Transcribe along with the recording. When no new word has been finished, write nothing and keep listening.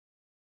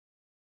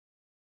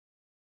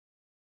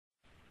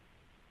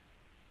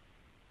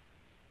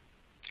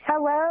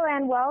Hello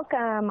and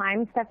welcome.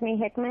 I'm Stephanie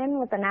Hickman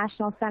with the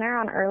National Center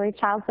on Early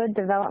Childhood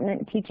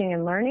Development Teaching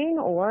and Learning,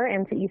 or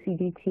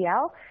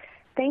NCECDTL.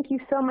 Thank you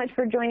so much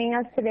for joining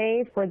us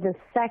today for the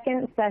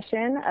second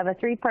session of a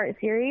three-part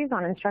series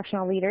on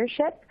instructional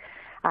leadership.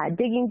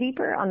 Digging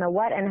deeper on the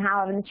what and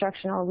how of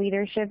instructional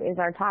leadership is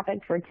our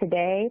topic for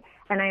today,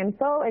 and I am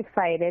so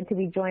excited to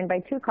be joined by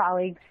two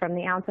colleagues from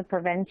the Ounce of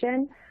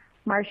Prevention,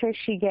 Marcia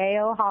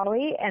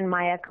Shigeo-Hawley and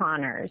Maya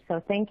Connors.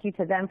 So thank you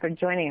to them for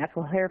joining us.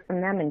 We'll hear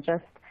from them in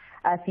just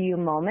a few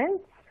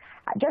moments.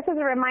 Just as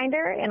a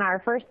reminder, in our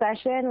first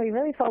session, we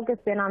really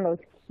focused in on those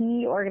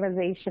key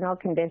organizational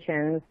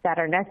conditions that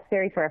are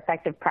necessary for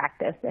effective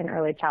practice in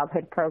early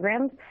childhood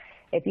programs.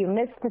 If you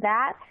missed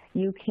that,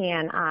 you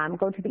can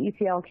go to the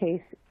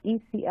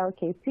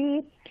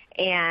ECLKC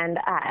and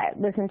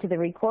listen to the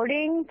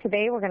recording.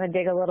 Today, we're going to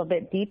dig a little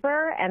bit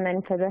deeper, and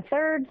then for the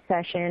third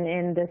session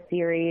in this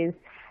series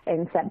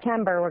in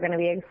September, we're going to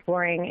be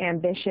exploring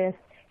ambitious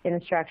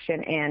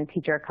instruction and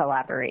teacher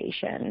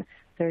collaboration.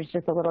 There's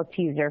just a little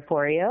teaser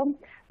for you.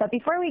 But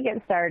before we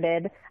get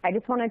started, I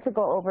just wanted to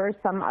go over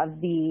some of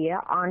the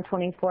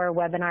On24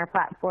 webinar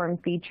platform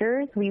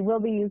features. We will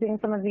be using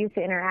some of these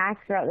to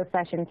interact throughout the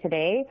session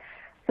today.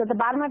 So at the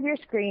bottom of your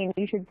screen,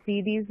 you should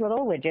see these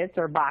little widgets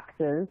or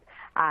boxes.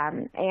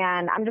 And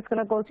I'm just going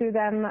to go through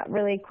them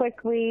really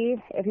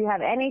quickly. If you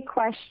have any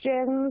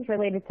questions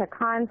related to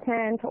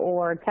content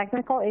or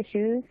technical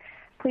issues,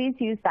 please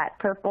use that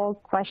purple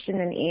question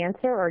and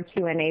answer or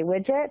Q&A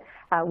widget.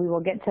 We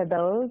will get to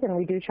those, and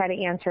we do try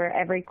to answer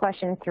every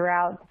question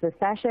throughout the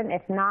session.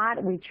 If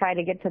not, we try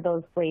to get to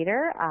those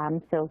later,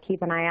 so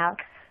keep an eye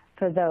out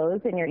for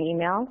those in your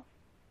email.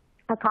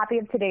 A copy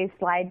of today's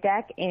slide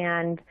deck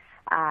and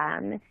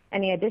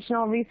any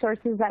additional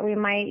resources that we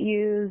might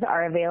use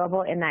are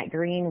available in that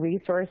green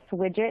resource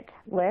widget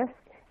list.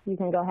 You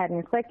can go ahead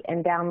and click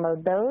and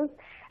download those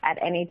at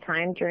any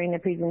time during the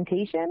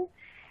presentation.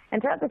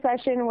 And throughout the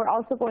session, we're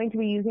also going to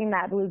be using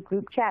that blue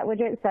group chat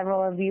widget.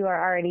 Several of you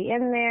are already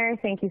in there.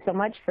 Thank you so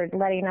much for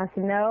letting us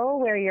know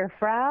where you're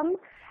from.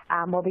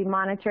 We'll be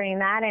monitoring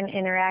that and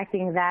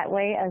interacting that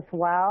way as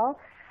well.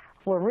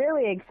 We're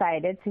really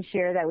excited to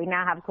share that we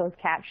now have closed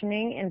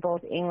captioning in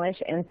both English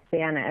and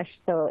Spanish.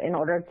 So in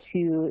order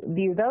to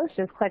view those,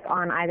 just click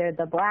on either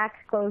the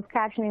black closed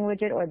captioning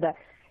widget or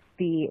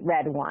the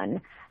red one.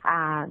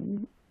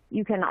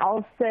 You can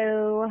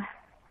also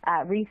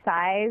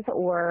resize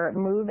or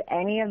move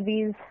any of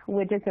these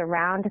widgets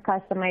around to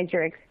customize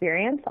your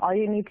experience. All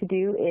you need to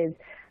do is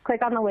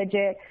click on the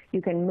widget. You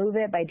can move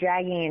it by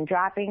dragging and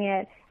dropping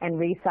it and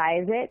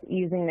resize it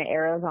using the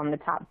arrows on the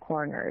top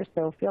corners.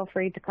 So feel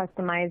free to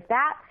customize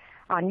that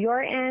on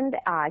your end.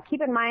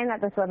 Keep in mind that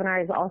this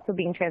webinar is also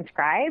being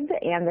transcribed,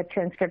 and the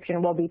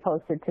transcription will be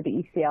posted to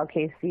the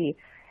ECLKC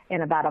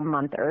in about a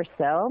month or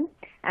so.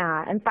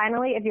 And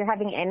finally, if you're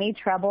having any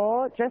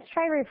trouble, just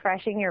try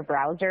refreshing your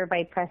browser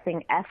by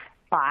pressing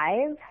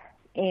F5.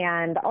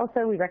 And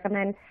also, we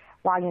recommend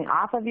logging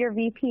off of your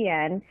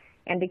VPN.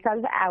 And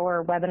because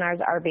our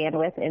webinars are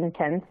bandwidth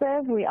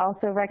intensive, we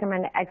also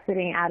recommend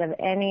exiting out of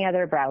any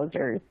other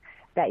browsers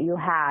that you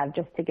have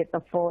just to get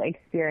the full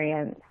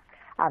experience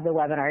of the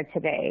webinar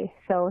today.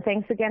 So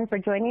thanks again for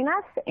joining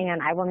us,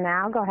 and I will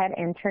now go ahead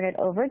and turn it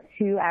over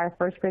to our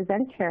first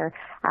presenter,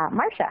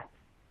 Marcia.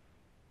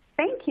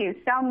 Thank you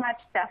so much,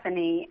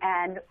 Stephanie.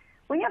 And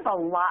we have a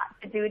lot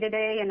to do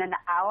today in an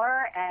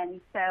hour,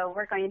 and so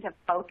we're going to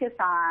focus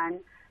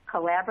on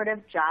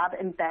collaborative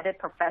job-embedded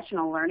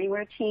professional learning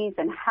routines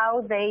and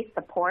how they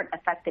support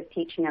effective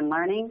teaching and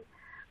learning.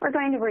 We're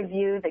going to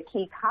review the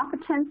key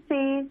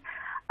competencies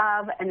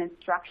of an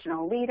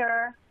instructional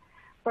leader.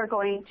 We're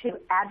going to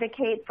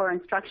advocate for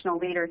instructional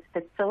leaders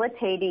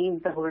facilitating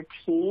the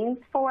routines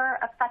for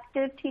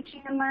effective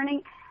teaching and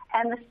learning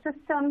and the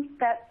systems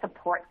that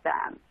support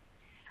them.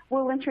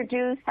 We'll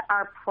introduce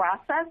our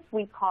process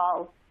we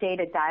call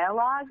data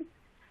dialogues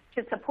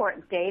to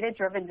support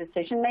data-driven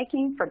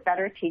decision-making for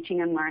better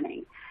teaching and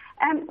learning.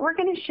 And we're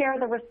going to share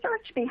the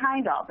research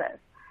behind all this,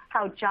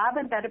 how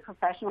job-embedded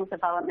professional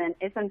development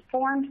is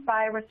informed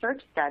by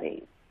research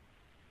studies.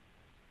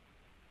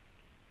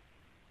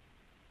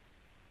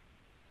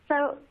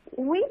 So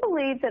we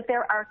believe that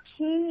there are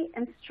key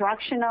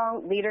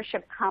instructional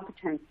leadership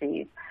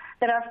competencies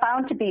that are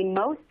found to be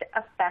most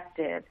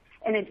effective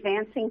in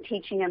advancing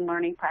teaching and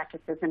learning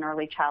practices in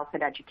early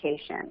childhood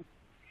education.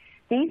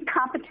 These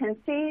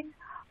competencies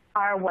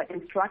are what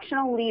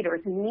instructional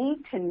leaders need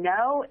to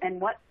know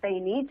and what they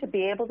need to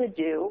be able to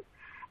do,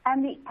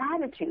 and the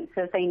attitudes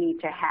that they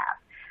need to have.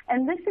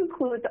 And this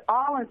includes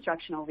all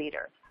instructional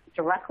leaders,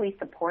 directly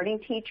supporting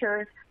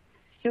teachers,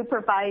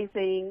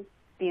 supervising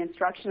the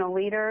instructional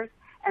leaders,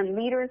 and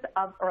leaders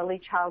of early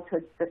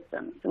childhood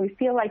systems. We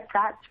feel like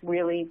that's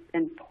really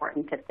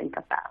important to think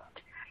about.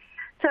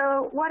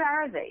 So what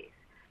are these?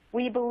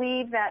 We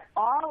believe that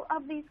all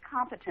of these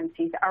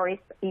competencies are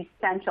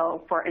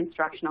essential for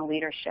instructional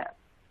leadership.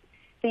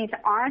 These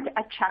aren't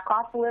a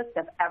checkoff list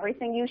of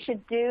everything you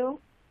should do,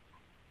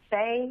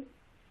 say,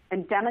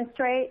 and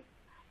demonstrate,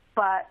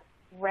 but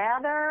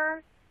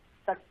rather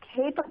the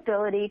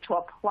capability to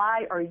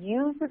apply or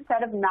use a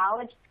set of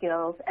knowledge,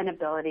 skills, and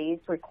abilities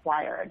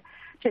required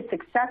to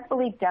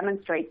successfully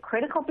demonstrate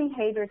critical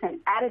behaviors and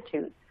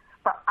attitudes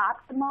for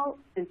optimal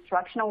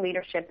instructional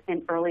leadership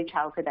in early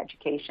childhood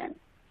education.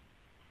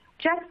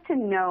 Just to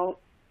note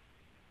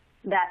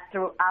that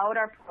throughout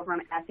our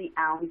program at the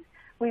ELMS,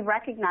 we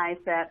recognize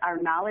that our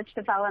knowledge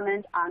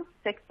development on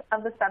 6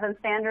 of the 7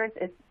 standards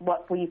is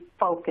what we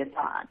focus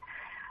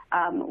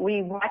on.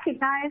 We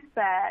recognize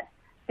that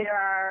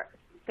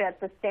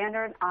the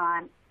standard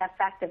on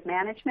effective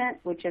management,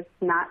 which is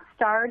not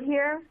starred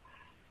here,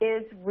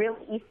 is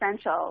really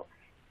essential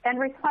and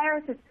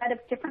requires a set of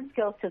different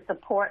skills to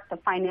support the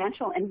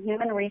financial and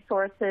human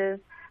resources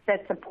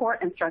that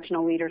support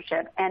instructional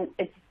leadership, and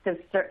it's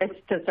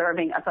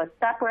deserving of a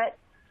separate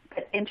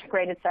but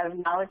integrated set of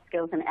knowledge,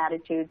 skills, and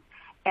attitudes,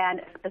 and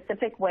a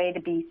specific way to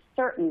be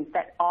certain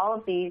that all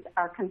of these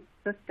are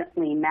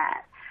consistently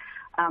met.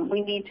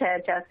 We need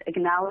to just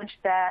acknowledge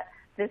that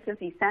this is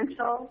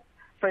essential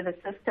for the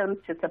systems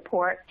to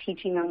support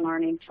teaching and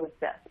learning to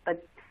exist.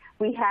 But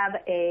we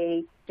have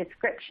a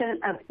description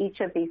of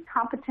each of these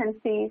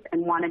competencies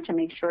and wanted to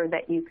make sure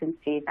that you can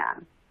see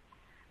them.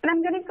 And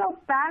I'm going to go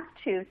back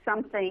to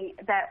something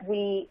that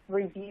we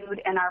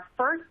reviewed in our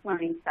first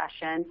learning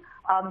session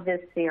of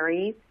this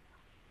series,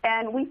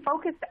 and we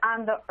focused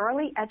on the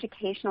early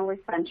educational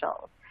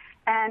essentials.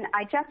 And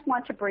I just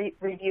want to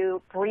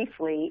review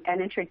briefly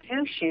and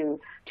introduce you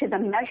to the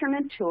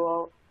measurement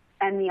tool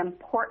and the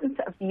importance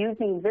of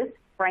using this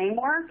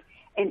framework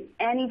in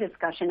any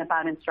discussion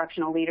about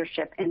instructional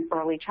leadership in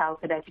early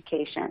childhood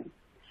education.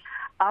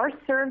 Our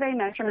survey,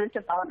 measurement,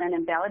 development,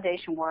 and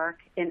validation work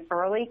in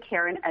early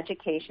care and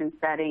education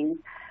settings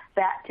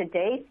that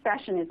today's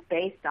session is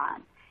based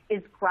on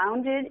is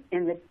grounded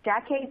in the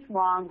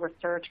decades-long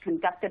research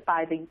conducted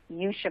by the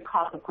U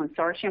Chicago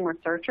Consortium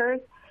researchers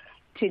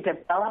to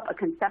develop a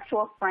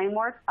conceptual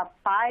framework of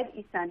 5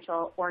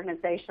 essential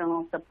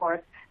organizational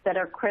supports that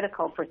are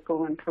critical for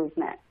school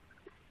improvement.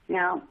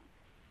 Now,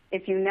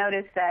 if you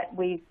notice that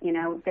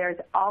there's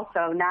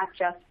also not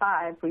just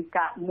 5, we've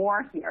got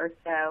more here.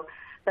 So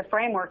the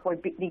framework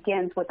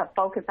begins with a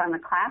focus on the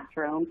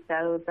classroom,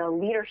 so the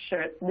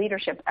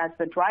leadership as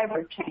the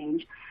driver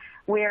change,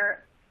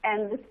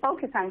 and this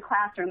focus on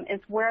classroom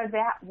is where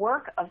that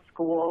work of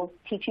schools,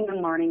 teaching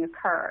and learning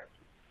occurs.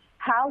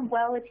 How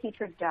well a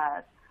teacher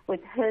does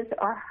with his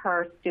or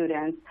her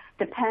students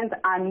depends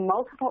on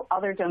multiple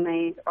other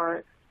domains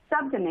or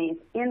subdomains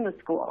in the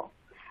school.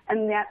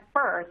 And that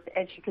first,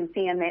 as you can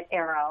see in that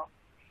arrow,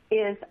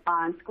 is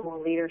on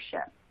school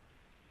leadership.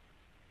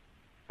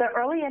 The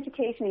Early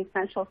Education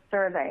Essentials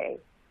Survey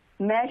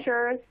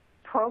measures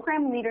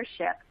program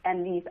leadership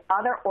and these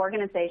other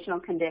organizational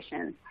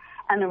conditions,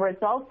 and the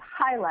results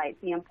highlight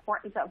the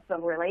importance of the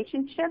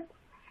relationship,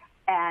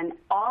 and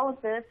all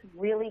of this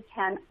really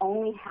can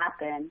only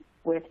happen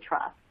with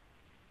trust.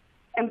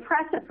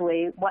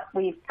 Impressively, what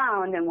we've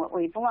found and what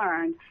we've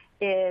learned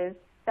is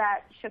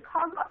that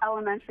Chicago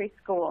elementary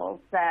schools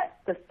that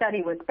the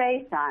study was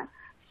based on,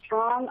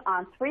 strong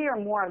on 3 or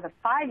more of the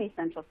 5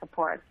 essential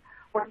supports,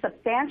 were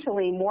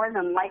substantially more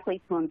than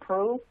likely to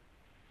improve,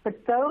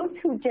 but those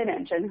who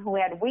didn't and who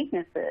had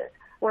weaknesses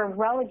were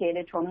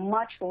relegated to a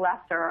much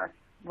lesser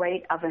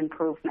rate of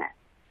improvement.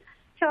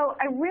 So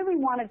I really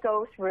want to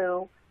go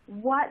through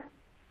what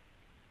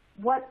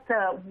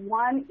the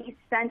one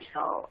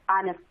essential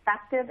on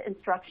effective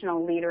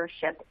instructional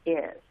leadership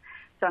is.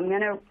 So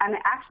I'm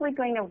actually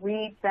going to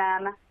read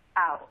them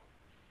out.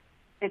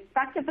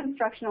 Effective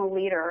instructional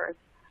leaders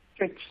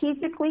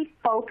strategically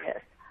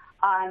focus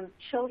on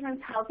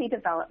children's healthy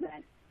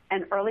development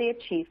and early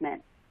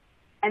achievement,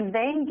 and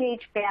they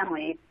engage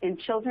families in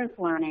children's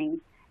learning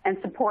and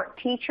support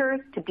teachers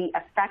to be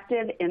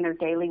effective in their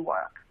daily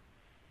work.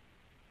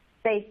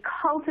 They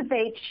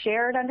cultivate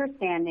shared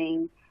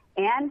understanding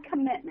and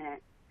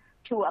commitment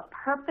to a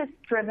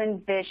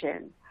purpose-driven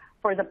vision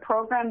for the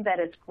program that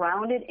is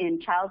grounded in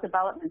child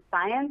development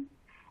science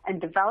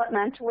and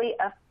developmentally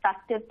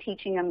effective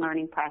teaching and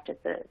learning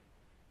practices.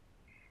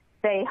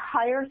 They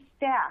hire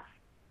staff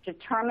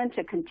determined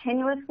to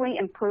continuously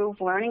improve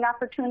learning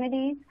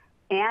opportunities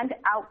and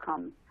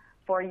outcomes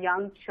for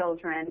young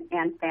children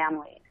and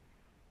families.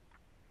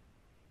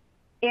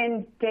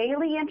 In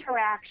daily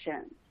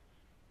interactions,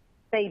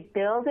 they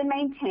build and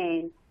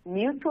maintain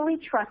mutually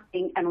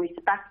trusting and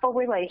respectful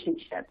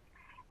relationships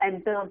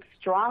and build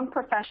strong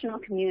professional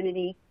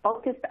community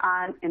focused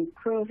on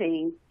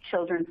improving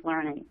children's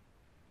learning.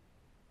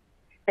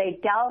 They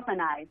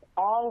galvanize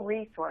all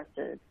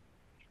resources,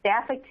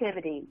 staff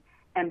activity,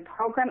 and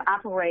program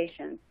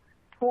operations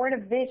toward a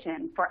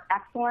vision for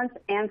excellence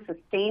and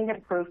sustained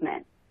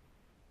improvement.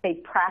 They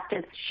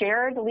practice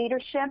shared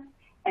leadership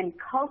and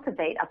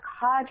cultivate a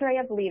cadre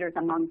of leaders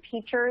among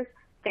teachers,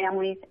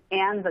 families,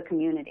 and the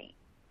community.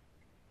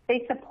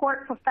 They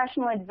support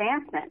professional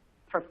advancement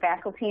for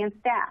faculty and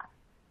staff,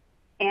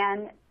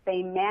 and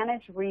they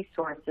manage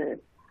resources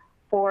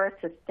for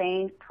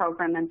sustained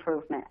program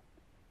improvement.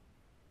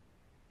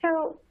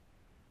 So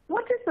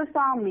what does this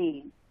all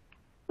mean?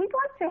 we'd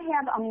like to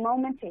have a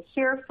moment to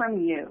hear from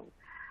you.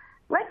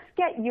 Let's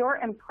get your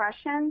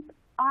impressions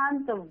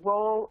on the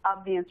role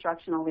of the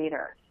instructional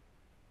leader.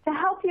 To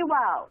help you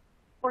out,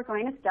 we're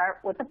going to start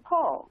with a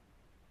poll.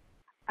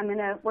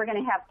 We're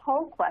going to have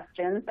poll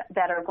questions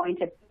that are going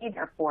to be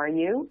there for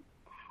you.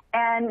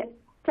 And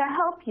to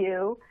help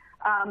you,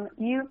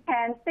 you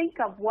can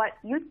think of what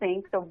you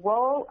think the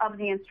role of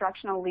the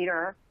instructional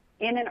leader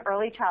in an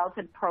early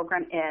childhood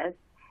program is.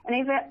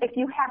 And if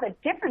you have a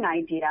different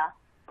idea,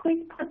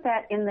 please put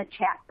that in the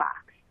chat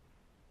box.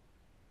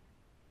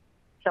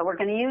 So we're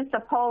going to use the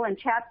poll and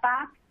chat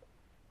box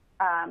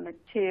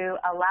to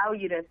allow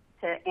you to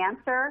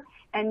answer,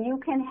 and you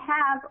can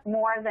have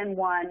more than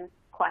one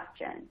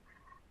question.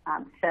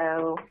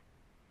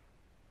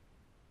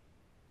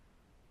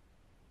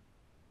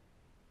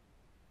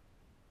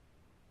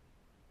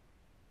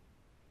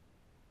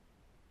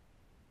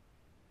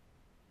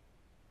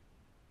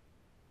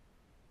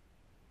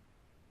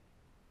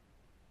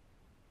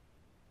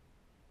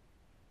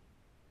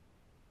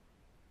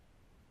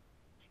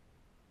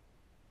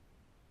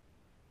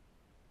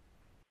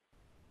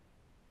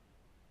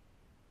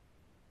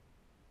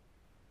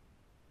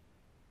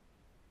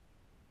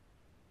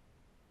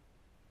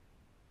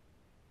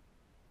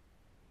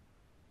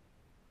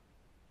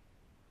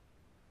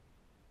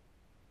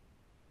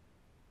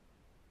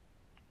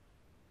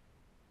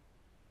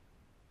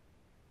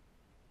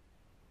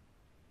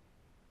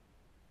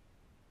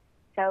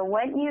 So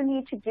what you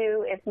need to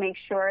do is make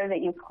sure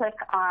that you click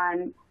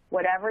on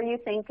whatever you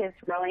think is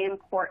really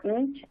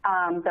important,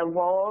 the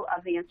role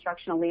of the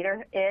instructional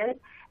leader is,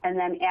 and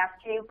then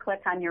after you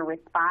click on your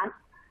response,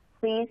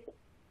 please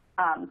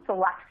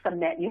select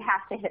submit. You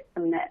have to hit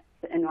submit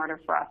in order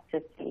for us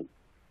to see.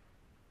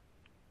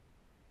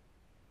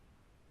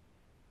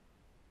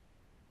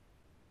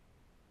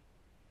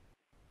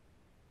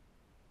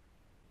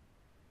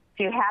 If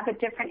you have a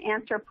different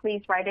answer,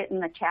 please write it in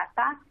the chat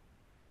box.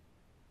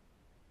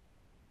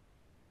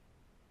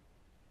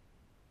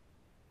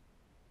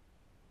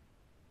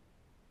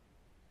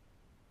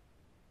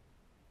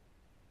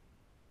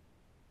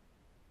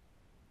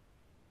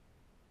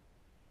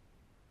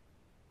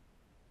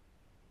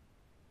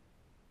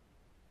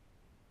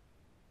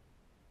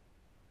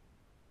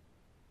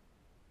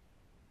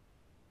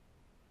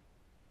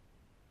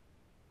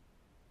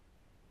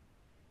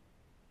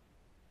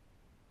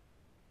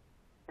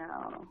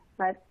 So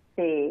let's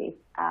see.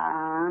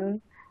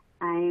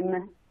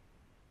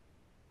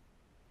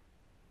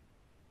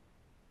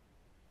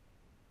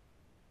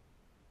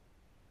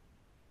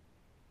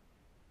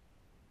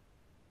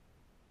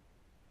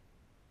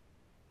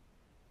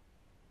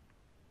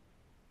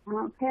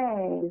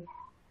 Okay.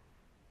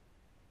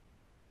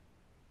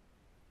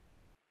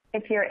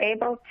 If you're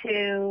able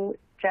to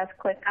just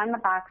click on the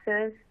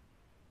boxes,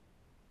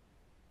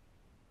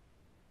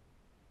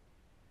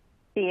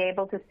 be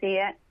able to see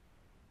it,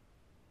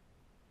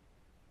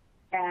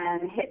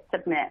 and hit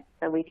submit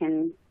so we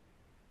can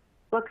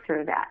look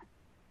through that.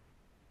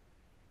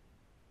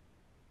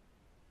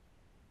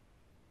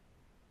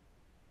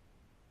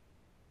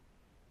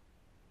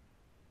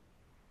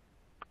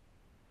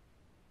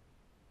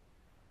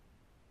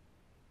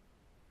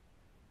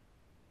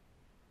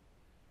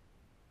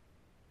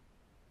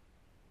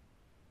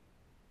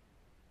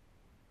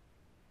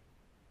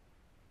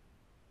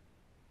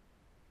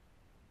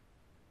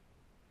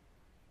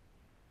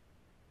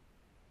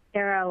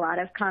 There are a lot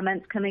of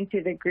comments coming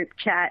through the group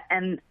chat,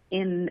 and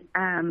in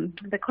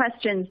the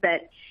questions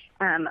that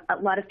a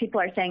lot of people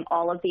are saying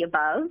all of the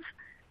above,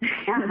 which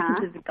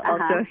is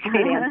also a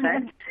great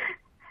answer.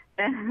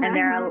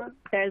 And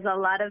there's a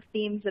lot of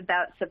themes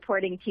about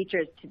supporting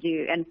teachers to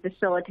do and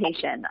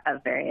facilitation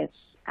of various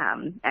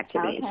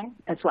activities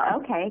as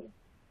well. Okay,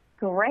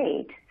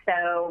 great.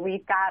 So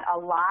we've got a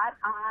lot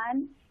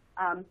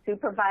on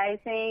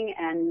supervising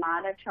and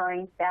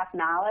monitoring staff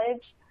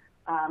knowledge.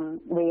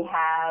 We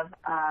have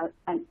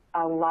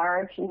a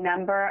large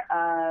number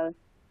of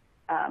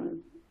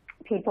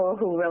people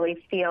who really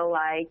feel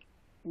like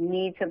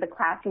needs of the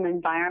classroom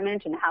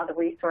environment and how the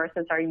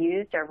resources are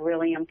used are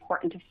really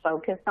important to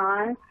focus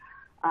on.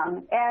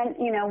 And,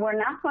 you know, we're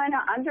not going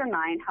to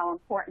undermine how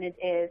important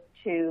it is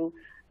to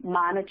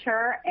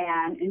monitor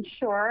and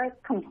ensure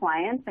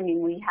compliance. I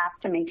mean, we have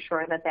to make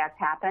sure that that's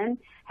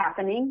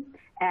happening.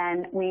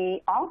 And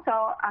we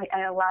also,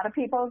 a lot of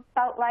people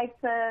felt like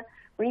the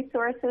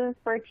resources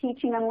for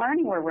teaching and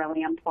learning were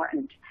really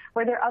important.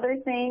 Were there other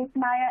things,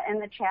 Maya, in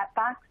the chat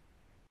box?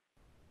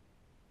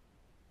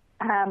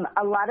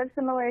 A lot of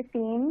similar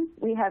themes.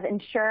 We have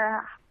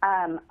ensure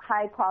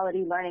high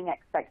quality learning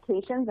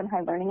expectations and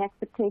high learning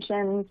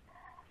expectations,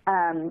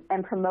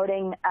 and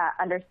promoting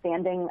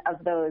understanding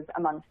of those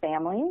among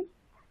families.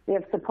 We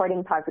have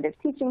supporting positive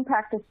teaching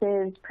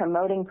practices,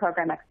 promoting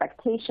program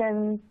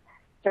expectations,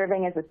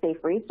 serving as a safe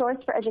resource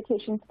for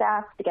education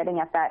staff, getting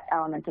at that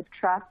element of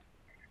trust,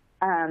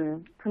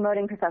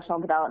 promoting professional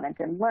development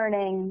and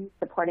learning,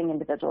 supporting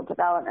individual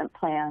development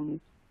plans.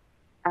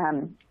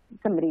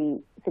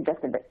 Somebody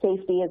suggested that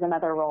safety is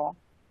another role.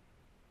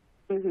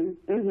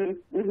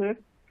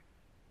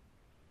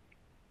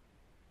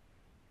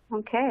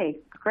 Okay,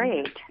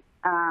 great.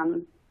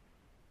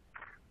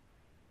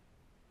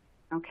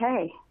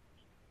 Okay.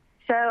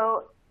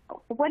 So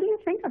what do you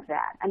think of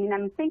that? I mean,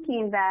 I'm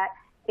thinking that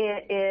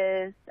it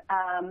is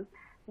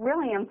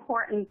really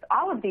important.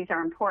 All of these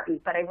are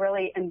important, but I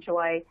really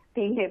enjoy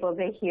being able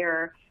to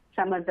hear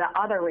some of the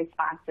other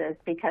responses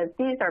because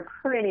these are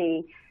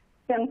pretty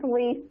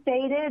simply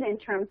stated in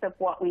terms of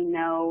what we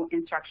know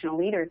instructional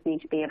leaders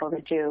need to be able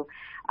to do.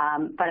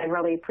 But I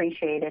really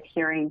appreciated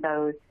hearing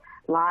those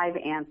live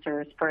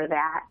answers for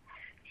that.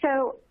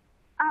 So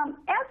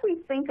as we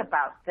think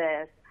about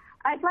this,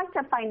 I'd like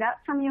to find out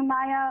from you,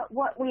 Maya,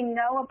 what we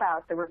know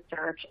about the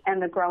research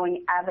and the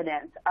growing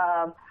evidence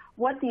of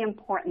what the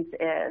importance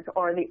is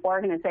or the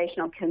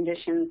organizational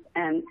conditions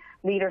and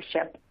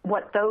leadership,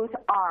 what those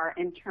are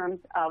in terms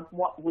of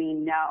what we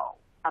know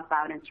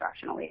about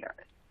instructional leaders.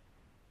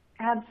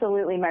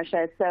 Absolutely,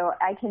 Marcia. So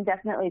I can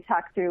definitely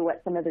talk through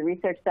what some of the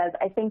research says.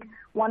 I think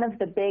one of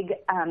the big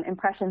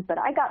impressions that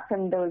I got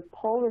from those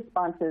poll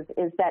responses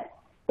is that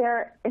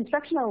their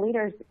instructional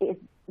leaders is,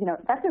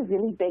 that's a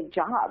really big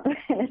job.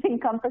 And it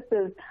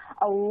encompasses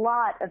a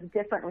lot of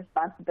different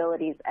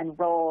responsibilities and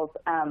roles,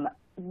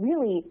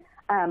 really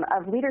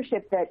of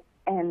leadership that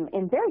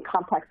in very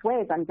complex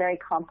ways on very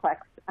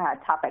complex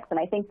topics. And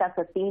I think that's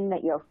a theme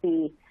that you'll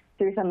see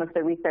through some of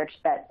the research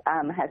that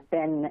has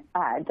been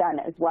done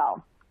as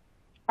well.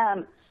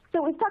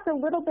 So we've talked a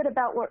little bit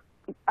about what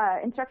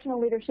instructional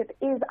leadership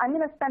is. I'm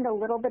going to spend a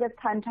little bit of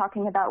time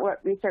talking about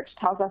what research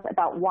tells us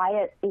about why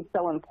it is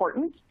so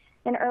important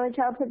in early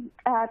childhood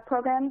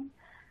programs.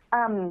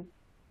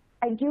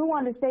 I do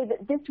want to say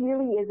that this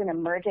really is an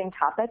emerging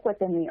topic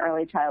within the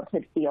early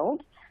childhood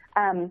field.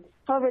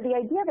 However, the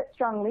idea that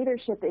strong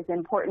leadership is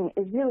important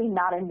is really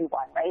not a new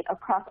one, right?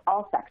 Across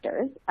all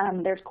sectors,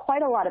 there's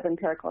quite a lot of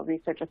empirical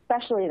research,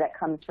 especially that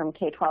comes from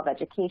K-12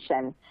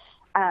 education,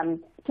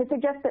 to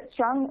suggest that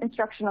strong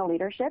instructional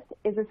leadership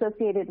is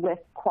associated with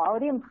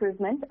quality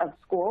improvement of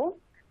school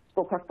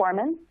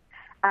performance,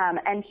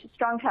 and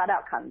strong child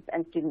outcomes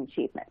and student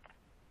achievement.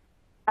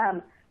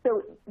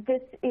 So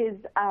this is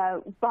a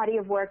body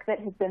of work that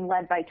has been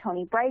led by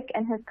Tony Breik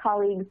and his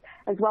colleagues,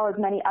 as well as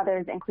many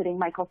others, including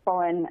Michael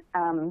Fullen,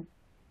 and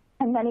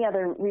many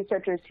other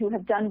researchers who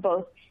have done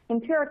both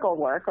empirical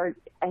work or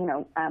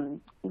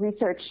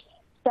research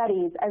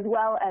studies, as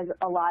well as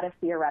a lot of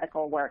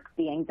theoretical work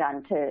being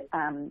done to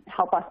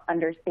help us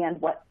understand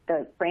what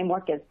the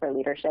framework is for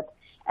leadership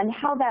and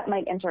how that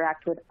might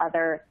interact with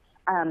other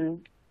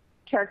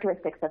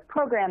characteristics of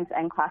programs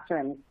and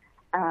classrooms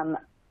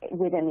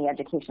within the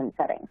education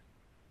settings.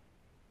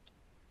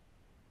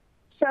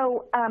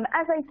 So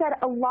as I said,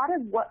 a lot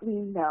of what we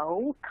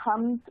know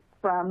comes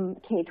from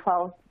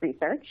K-12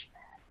 research.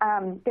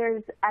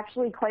 There's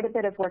actually quite a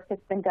bit of work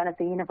that's been done at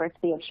the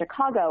University of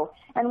Chicago.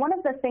 And one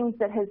of the things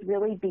that has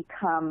really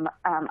become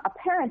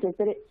apparent is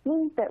that it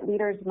seems that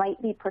leaders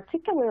might be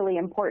particularly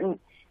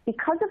important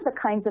because of the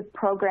kinds of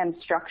program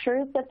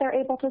structures that they're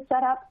able to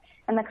set up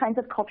and the kinds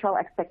of cultural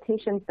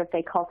expectations that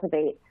they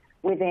cultivate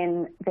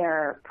within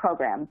their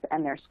programs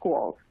and their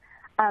schools.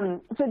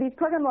 So these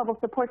program level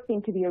supports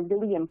seem to be a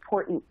really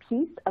important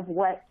piece of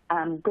what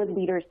good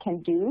leaders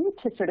can do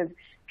to sort of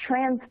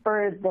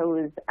transfer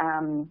those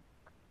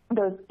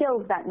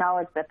skills, that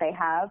knowledge that they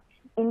have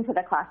into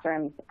the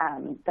classrooms,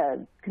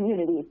 the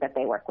communities that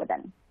they work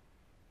within.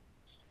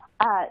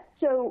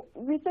 So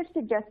research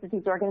suggests that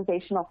these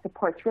organizational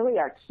supports really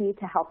are key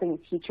to helping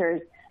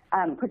teachers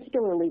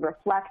particularly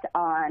reflect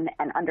on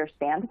and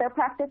understand their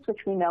practice,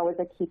 which we know is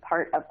a key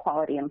part of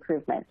quality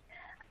improvement.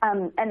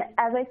 And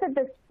as I said,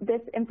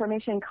 this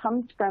information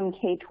comes from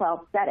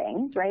K-12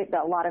 settings, right?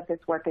 A lot of this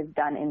work is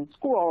done in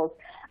schools,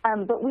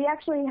 but we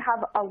actually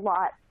have a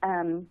lot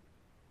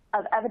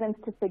of evidence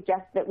to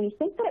suggest that we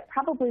think that it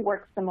probably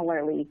works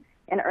similarly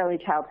in early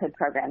childhood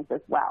programs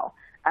as well.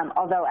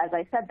 Although, as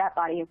I said, that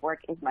body of work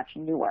is much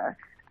newer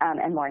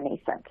and more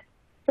nascent.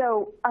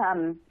 So,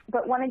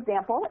 but one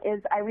example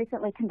is I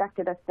recently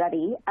conducted a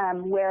study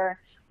where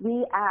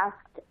we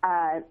asked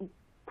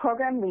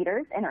program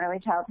leaders in early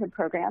childhood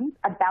programs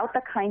about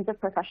the kinds of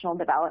professional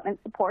development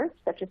supports,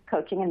 such as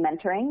coaching and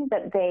mentoring,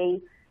 that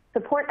they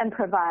support and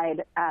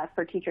provide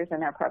for teachers in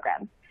their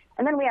programs.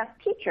 And then we asked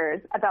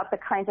teachers about the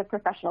kinds of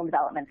professional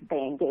development that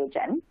they engage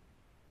in.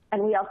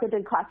 And we also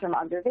did classroom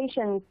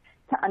observations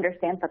to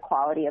understand the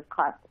quality of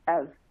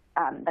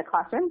the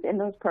classrooms in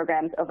those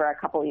programs over a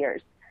couple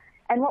years.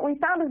 And what we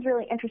found was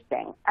really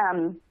interesting.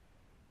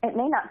 It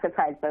may not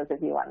surprise those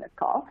of you on this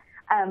call,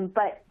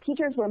 but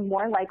teachers were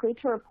more likely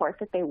to report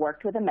that they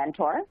worked with a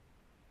mentor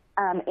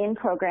in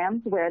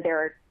programs where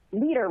their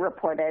leader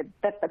reported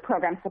that the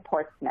program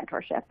supports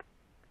mentorship.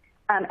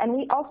 And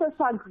we also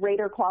saw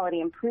greater quality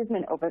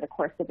improvement over the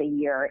course of a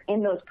year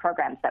in those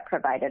programs that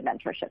provided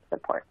mentorship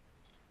support.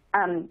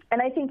 And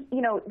I think,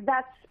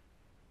 that's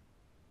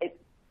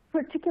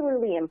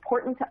particularly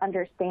important to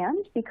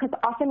understand because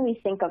often we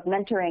think of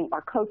mentoring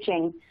or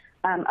coaching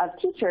of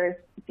teachers,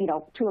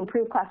 to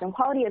improve classroom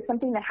quality as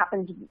something that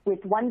happens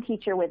with one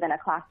teacher within a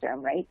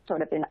classroom, right?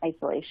 Sort of in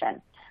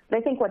isolation. But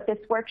I think what this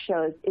work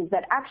shows is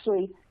that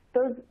actually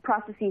those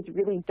processes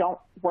really don't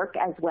work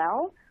as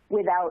well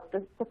without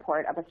the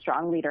support of a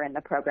strong leader in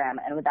the program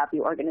and without the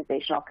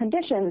organizational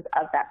conditions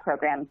of that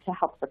program to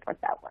help support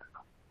that work.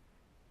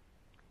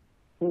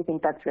 We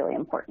think that's really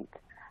important.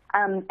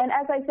 And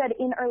as I said,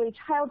 in early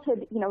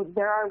childhood,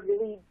 there are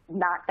really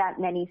not that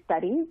many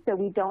studies, so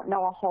we don't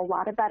know a whole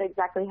lot about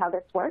exactly how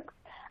this works.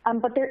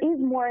 But there is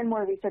more and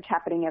more research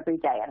happening every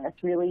day, and this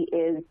really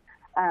is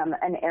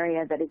an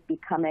area that is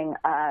becoming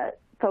a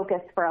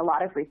focus for a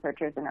lot of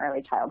researchers in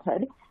early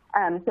childhood.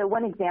 So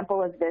one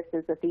example of this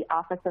is that the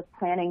Office of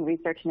Planning,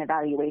 Research, and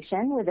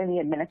Evaluation within the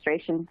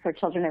Administration for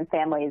Children and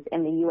Families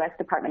in the U.S.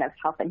 Department of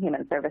Health and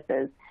Human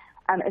Services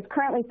is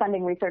currently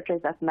funding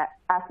researchers at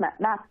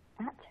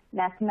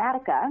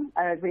Mathematica,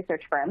 a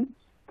research firm,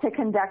 to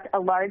conduct a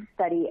large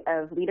study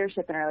of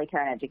leadership in early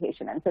care and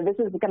education. And so this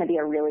is going to be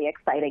a really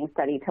exciting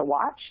study to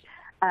watch.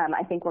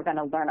 I think we're going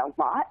to learn a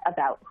lot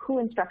about who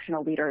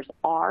instructional leaders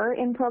are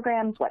in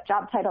programs, what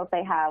job titles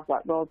they have,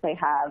 what roles they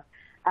have,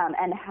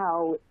 and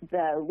how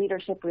the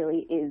leadership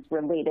really is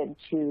related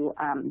to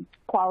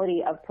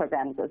quality of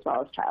programs as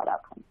well as child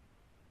outcomes.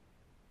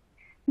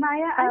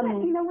 Maya,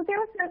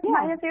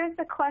 there's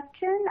a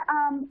question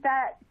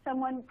that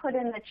someone put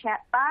in the chat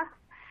box,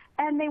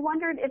 and they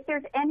wondered if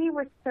there's any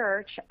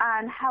research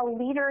on how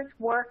leaders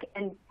work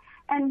and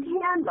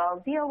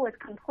deal with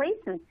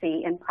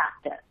complacency in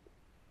practice.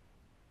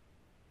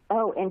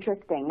 Oh,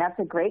 interesting. That's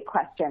a great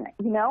question.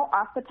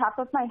 Off the top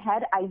of my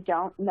head, I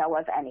don't know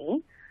of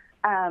any.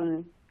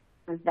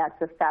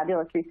 That's a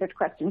fabulous research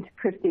question to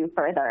pursue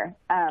further.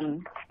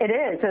 It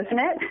is, isn't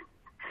it?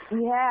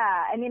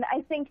 Yeah,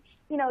 I think,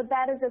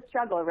 that is a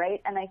struggle,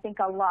 right? And I think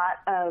a lot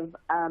of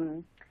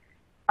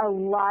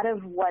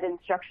what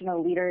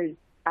instructional leaders'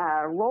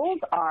 roles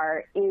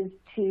are is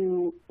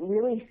to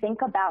really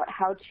think about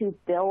how to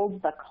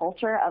build the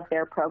culture of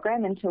their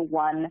program into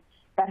one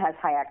that has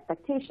high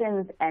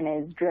expectations and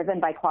is driven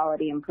by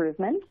quality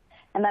improvement.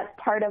 And that's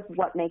part of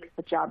what makes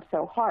the job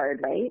so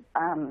hard, right?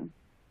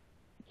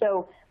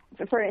 So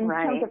in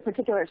terms of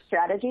particular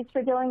strategies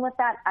for dealing with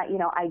that, I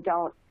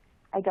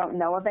don't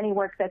know of any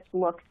work that's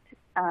looked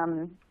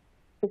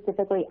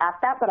specifically at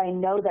that, but I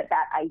know that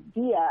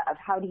idea of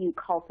how do you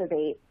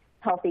cultivate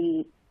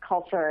healthy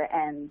culture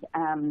and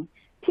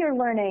peer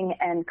learning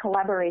and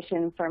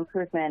collaboration for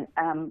improvement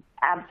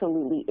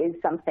absolutely is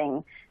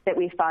something that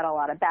we've thought a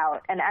lot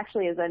about. And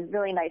actually is a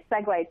really nice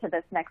segue to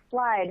this next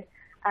slide,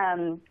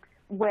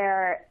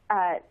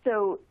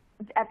 so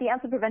at the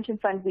Answer Prevention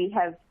Fund, we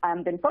have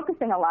been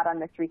focusing a lot on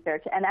this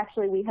research, and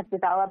actually we have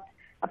developed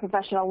a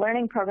professional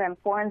learning program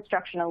for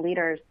instructional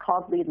leaders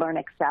called Lead, Learn,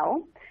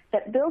 Excel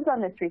that builds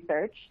on this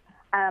research,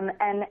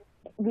 and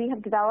we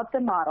have developed a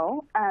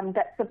model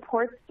that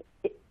supports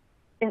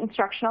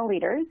instructional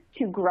leaders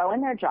to grow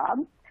in their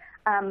jobs,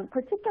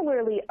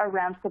 particularly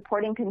around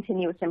supporting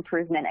continuous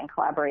improvement and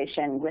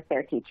collaboration with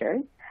their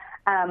teachers,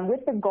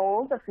 with the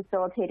goals of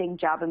facilitating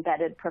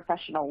job-embedded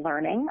professional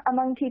learning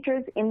among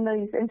teachers in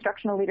these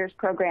instructional leaders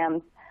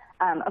programs,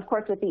 of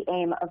course with the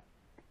aim of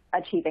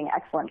achieving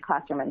excellent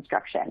classroom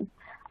instruction.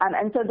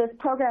 And so this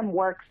program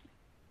works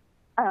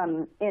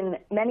in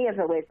many of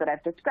the ways that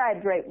I've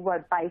described, right,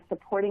 by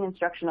supporting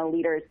instructional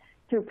leaders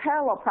through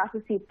parallel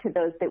processes to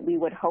those that we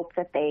would hope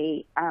that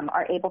they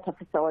are able to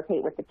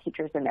facilitate with the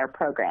teachers in their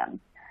programs.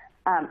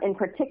 In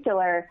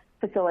particular,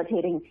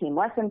 facilitating team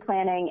lesson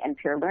planning and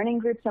peer learning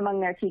groups among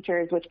their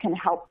teachers, which can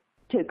help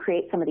to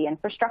create some of the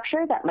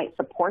infrastructure that might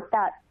support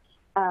that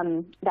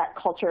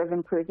culture of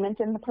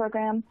improvement in the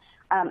program,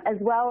 as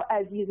well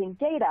as using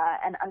data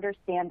and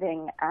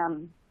understanding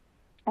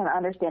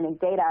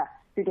data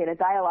through data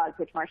dialogues,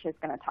 which Marcia is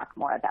going to talk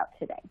more about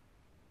today.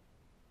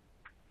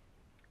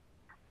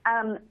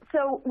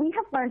 So we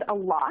have learned a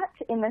lot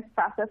in this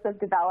process of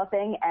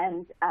developing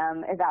and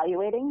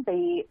evaluating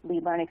the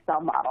Lead, Learn,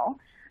 Excel model.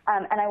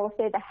 And I will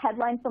say the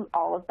headline from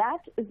all of that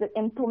is that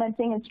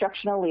implementing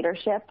instructional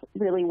leadership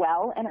really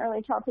well in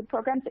early childhood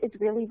programs is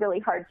really, really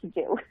hard to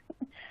do,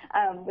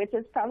 which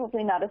is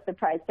probably not a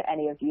surprise to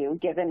any of you,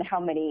 given how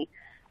many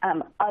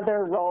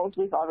other roles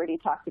we've already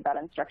talked about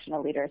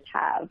instructional leaders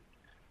have.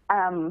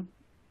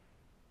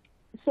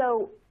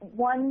 So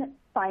one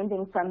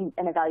finding from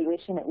an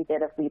evaluation that we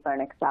did of Lead,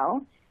 Learn,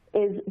 Excel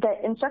is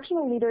that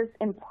instructional leaders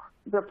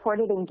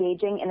reported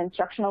engaging in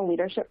instructional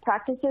leadership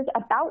practices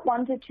about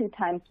 1 to 2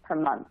 times per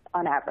month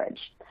on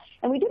average.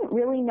 And we didn't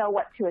really know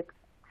what to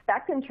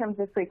expect in terms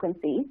of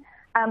frequency,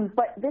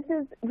 but this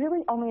is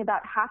really only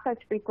about half as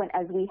frequent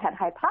as we had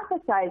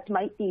hypothesized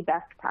might be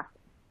best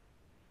practice.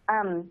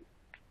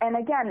 And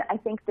again, I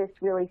think this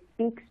really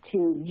speaks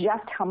to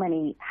just how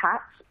many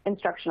hats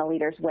instructional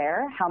leaders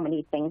wear, how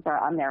many things are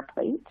on their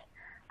plate,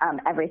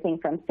 everything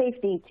from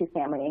safety to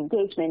family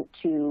engagement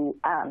to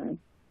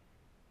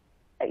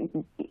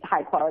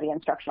high quality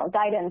instructional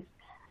guidance.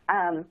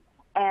 And,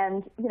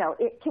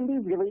 it can be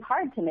really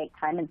hard to make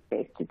time and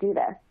space to do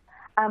this.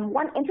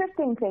 One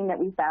interesting thing that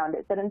we found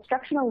is that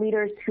instructional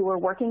leaders who are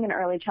working in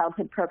early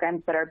childhood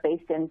programs that are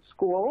based in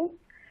schools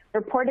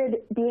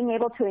reported being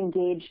able to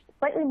engage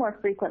slightly more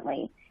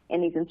frequently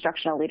in these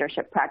instructional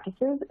leadership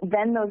practices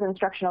than those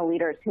instructional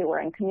leaders who were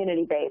in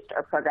community-based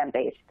or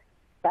program-based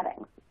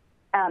settings.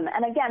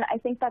 And again, I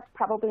think that's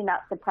probably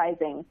not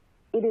surprising.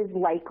 It is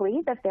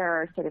likely that there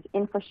are sort of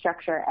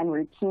infrastructure and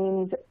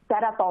routines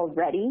set up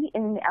already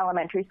in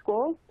elementary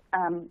schools,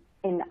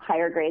 in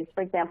higher grades,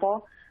 for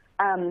example,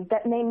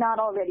 that may not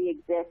already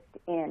exist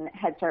in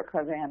Head Start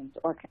programs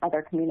or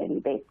other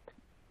community-based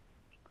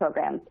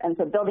programs. And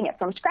so building it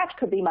from scratch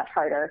could be much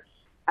harder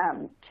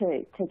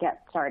to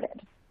get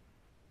started.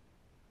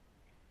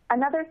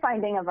 Another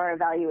finding of our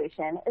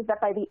evaluation is that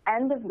by the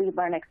end of Lead,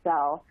 Learn,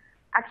 Excel,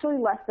 actually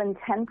less than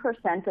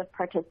 10% of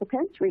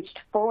participants reached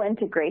full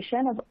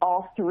integration of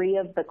all three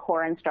of the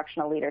core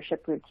instructional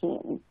leadership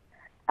routines.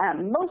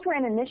 Most were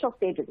in initial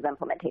stages of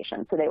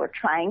implementation, so they were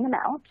trying them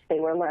out, they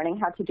were learning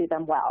how to do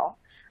them well,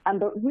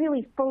 but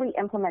really fully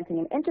implementing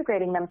and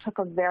integrating them took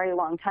a very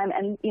long time.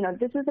 And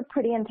this is a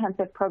pretty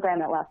intensive program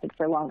that lasted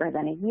for longer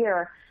than a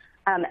year.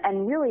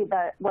 And really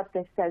what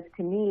this says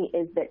to me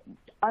is that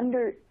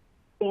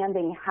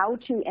understanding how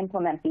to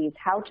implement these,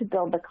 how to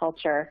build the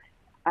culture,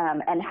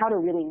 and how to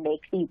really make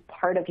these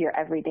part of your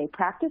everyday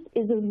practice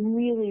is a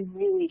really,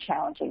 really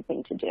challenging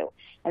thing to do.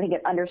 I think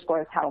it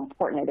underscores how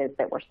important it is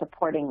that we're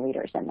supporting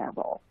leaders in their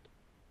roles.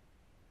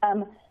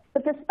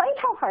 But despite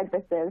how hard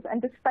this is,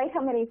 and despite how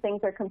many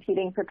things are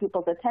competing for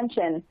people's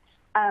attention,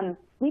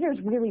 leaders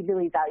really,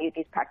 really valued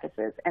these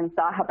practices and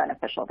saw how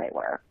beneficial they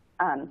were.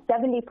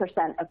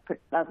 70%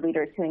 of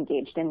leaders who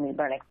engaged in Lead,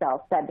 Learn,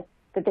 Excel said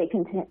that they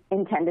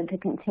intended to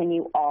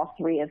continue all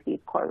three of these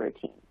core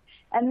routines.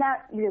 And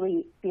that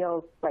really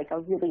feels like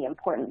a really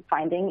important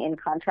finding in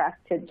contrast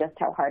to just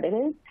how hard it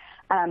is.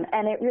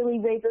 And it really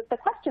raises the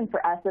question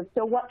for us of,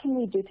 so what can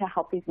we do to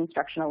help these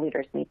instructional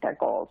leaders meet their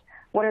goals?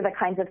 What are the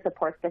kinds of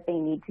supports that they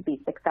need to be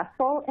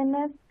successful in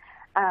this?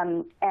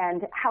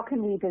 And how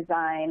can we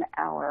design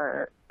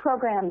our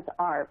programs,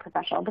 our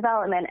professional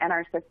development, and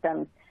our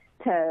systems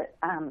to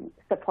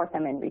support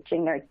them in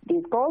reaching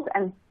these goals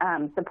and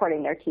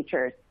supporting their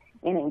teachers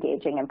in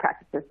engaging in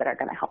practices that are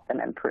going to help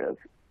them improve?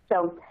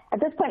 So at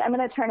this point, I'm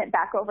going to turn it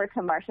back over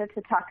to Marcia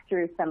to talk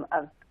through some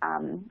of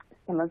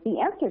the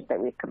answers that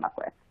we've come up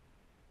with.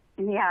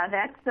 Yeah,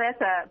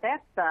 that's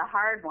a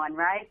hard one,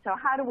 right? So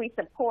how do we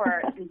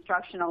support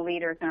instructional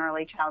leaders in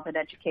early childhood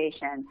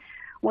education?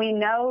 We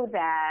know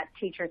that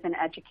teachers and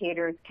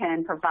educators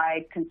can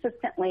provide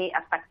consistently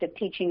effective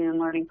teaching and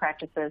learning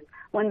practices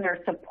when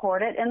they're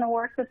supported in the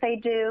work that they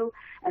do,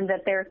 and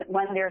that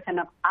when there's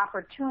an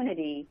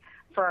opportunity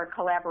for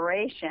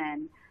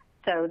collaboration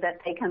so that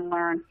they can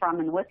learn from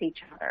and with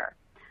each other.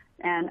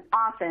 And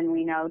often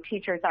we know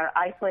teachers are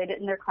isolated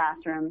in their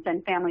classrooms,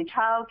 and family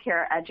child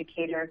care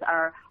educators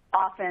are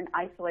often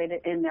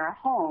isolated in their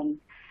homes.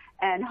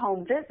 And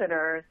home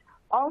visitors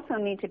also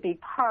need to be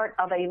part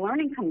of a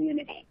learning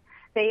community.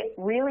 They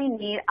really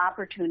need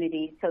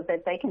opportunities so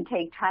that they can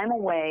take time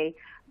away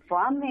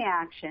from the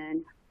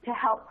action to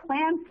help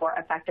plan for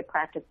effective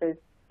practices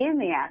in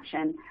the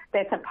action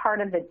that's a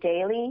part of the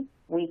daily,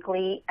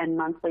 weekly, and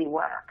monthly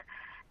work.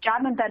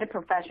 Job-embedded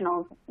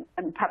professional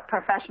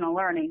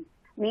learning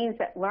means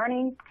that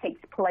learning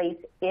takes place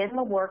in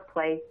the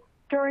workplace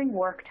during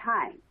work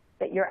time,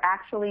 that you're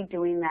actually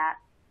doing that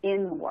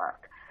in the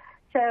work.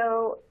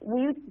 So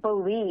we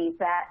believe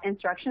that the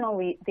instructional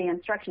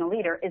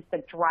leader is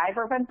the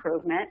driver of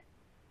improvement,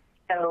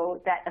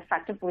 so that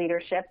effective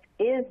leadership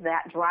is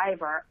that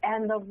driver,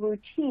 and the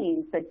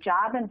routines, the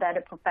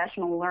job-embedded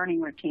professional learning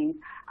routines,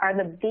 are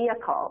the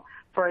vehicle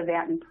for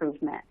that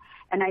improvement.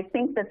 And I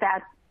think that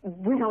that's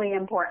really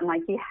important.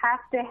 Like, you have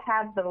to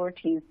have the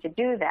routines to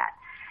do that.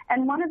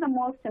 And one of the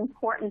most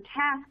important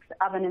tasks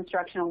of an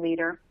instructional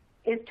leader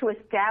is to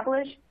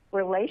establish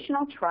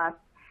relational trust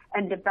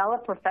and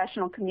develop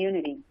professional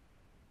community.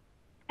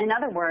 In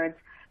other words,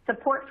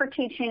 support for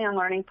teaching and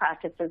learning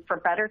practices for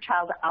better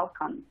child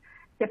outcomes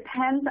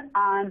depends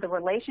on the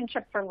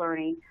relationship for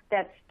learning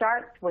that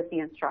starts with the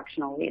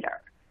instructional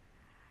leader.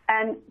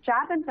 And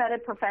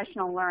job-embedded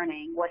professional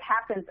learning, what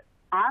happens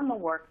on the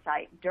work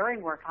site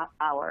during work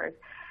hours,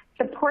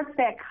 supports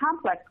that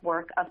complex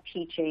work of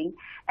teaching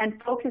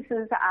and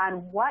focuses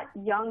on what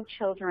young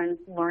children's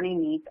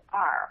learning needs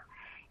are.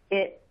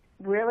 It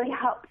really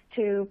helps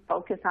to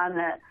focus on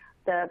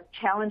the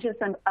challenges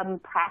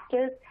of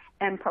practice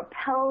and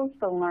propels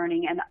the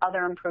learning and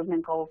other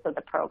improvement goals of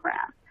the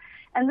program.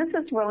 And this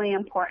is really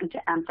important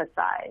to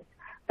emphasize,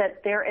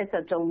 that there is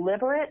a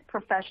deliberate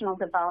professional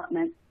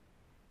development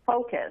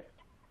focused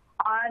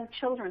on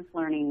children's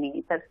learning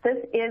needs, that this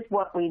is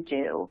what we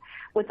do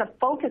with a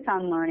focus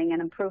on learning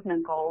and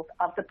improvement goals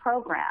of the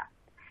program,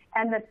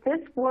 and that this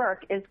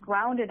work is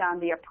grounded on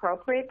the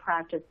appropriate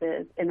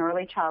practices in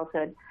early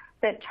childhood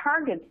that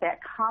targets that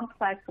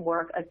complex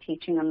work of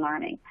teaching and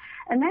learning.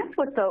 And that's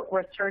what the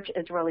research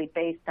is really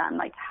based on.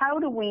 Like, how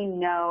do we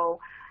know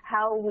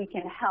how we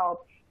can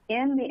help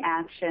in the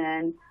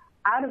action,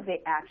 out of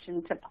the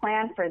action, to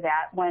plan for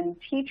that when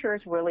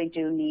teachers really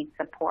do need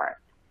support?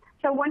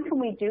 So when can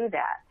we do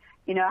that?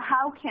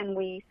 How can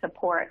we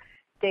support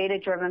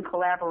data-driven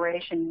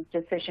collaboration,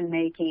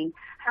 decision-making?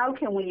 How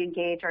can we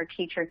engage our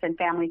teachers and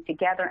families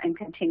together in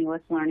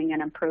continuous learning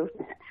and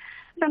improvement?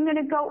 So I'm going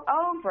to go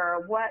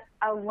over what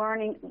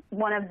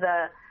one of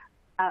the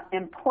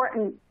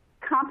important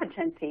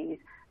competencies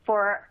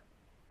for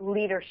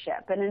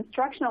leadership. An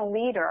instructional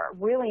leader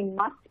really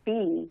must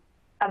be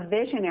a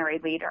visionary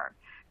leader.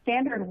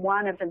 Standard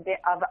one of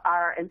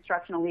our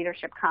instructional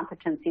leadership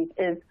competencies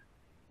is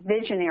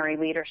visionary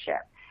leadership.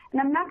 And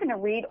I'm not going to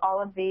read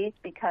all of these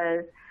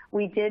because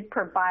we did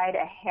provide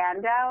a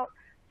handout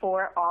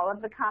for all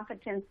of the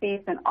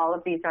competencies, and all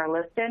of these are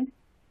listed.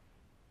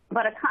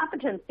 But a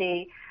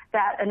competency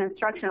that an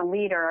instructional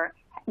leader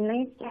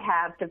needs to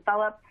have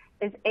developed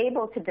is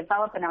able to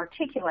develop and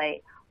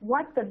articulate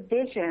what the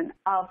vision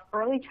of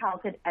early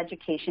childhood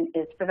education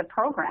is for the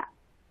program.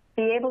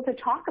 Be able to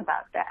talk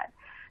about that.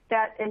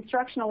 That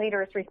instructional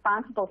leader is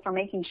responsible for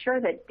making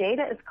sure that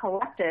data is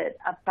collected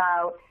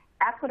about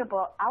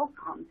equitable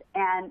outcomes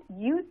and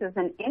uses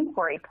an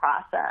inquiry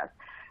process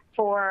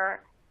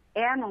for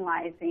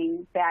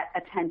analyzing that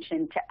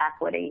attention to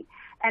equity.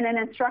 And an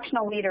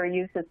instructional leader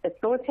uses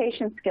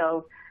facilitation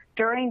skills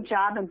during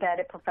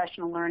job-embedded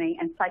professional learning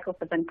and cycles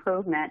of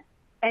improvement,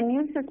 and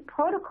uses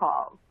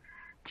protocols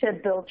to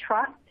build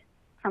trust,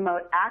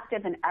 promote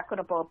active and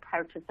equitable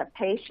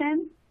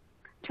participation,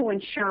 to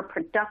ensure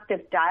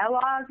productive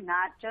dialogue,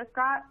 not just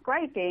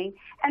griping,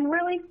 and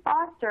really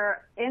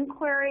foster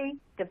inquiry,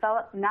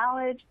 develop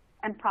knowledge,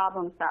 and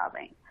problem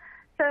solving.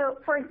 So,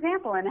 for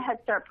example, in a Head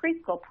Start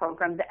preschool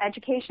program, the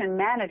education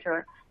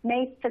manager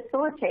may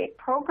facilitate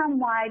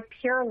program-wide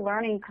peer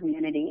learning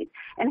communities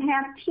and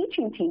have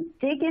teaching teams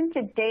dig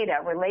into data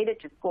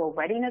related to school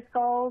readiness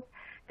goals.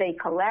 They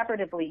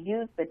collaboratively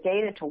use the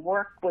data to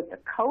work with the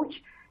coach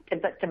to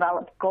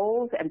develop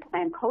goals and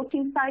plan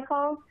coaching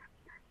cycles.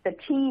 The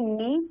team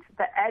meets,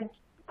 the ed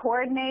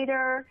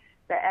coordinator,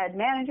 the ed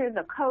manager,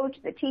 the coach,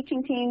 the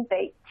teaching team.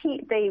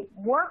 They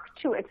work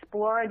to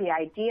explore the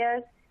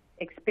ideas,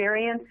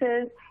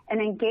 experiences,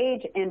 and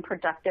engage in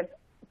productive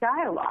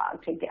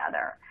dialogue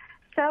together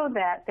so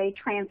that they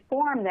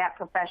transform that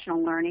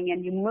professional learning,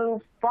 and you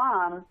move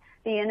from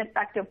the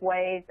ineffective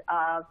ways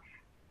of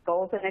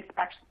goals and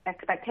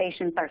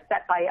expectations are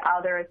set by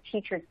others,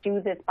 teachers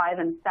do this by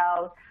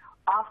themselves,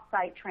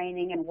 off-site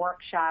training and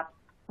workshops,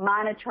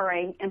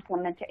 monitoring,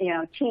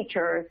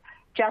 teachers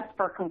just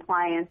for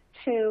compliance,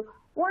 to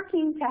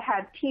working to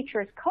have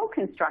teachers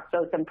co-construct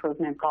those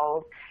improvement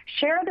goals,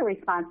 share the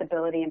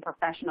responsibility in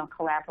professional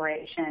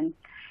collaboration,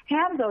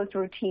 have those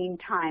routine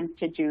times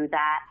to do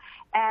that,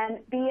 and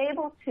be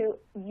able to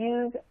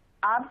use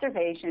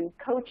observation,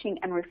 coaching,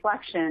 and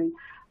reflection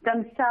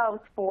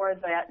themselves for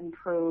that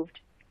improved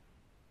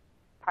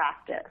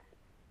practice.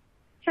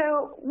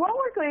 So what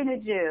we're going to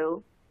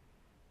do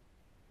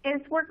is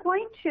we're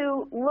going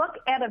to look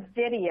at a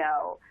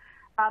video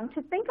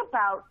to think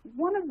about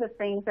one of the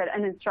things that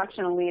an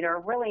instructional leader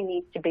really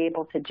needs to be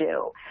able to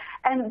do.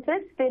 And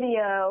this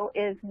video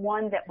is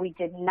one that we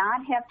did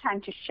not have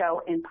time to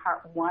show in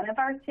part one of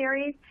our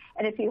series.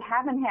 And if you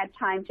haven't had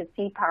time to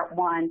see part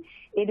one,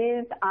 it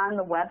is on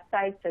the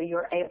website, so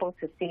you're able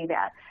to see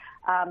that.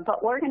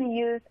 But we're going to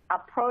use a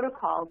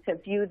protocol to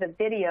view the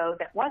video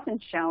that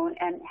wasn't shown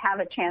and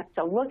have a chance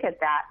to look at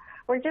that.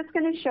 We're just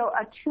going to show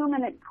a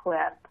 2-minute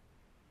clip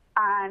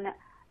on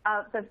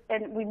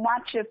and we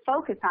want you to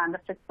focus on the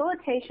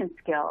facilitation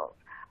skills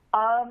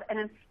of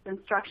an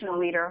instructional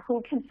leader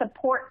who can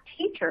support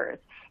teachers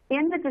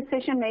in the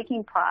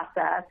decision-making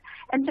process,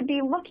 and to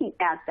be looking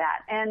at that.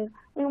 And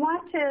we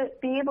want to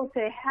be able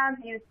to have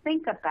you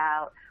think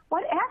about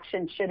what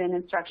action should an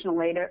instructional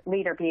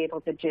leader be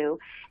able to do,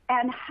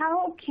 and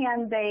how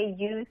can they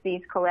use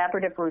these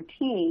collaborative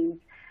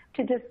routines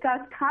to discuss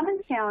common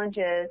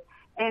challenges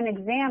and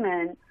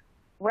examine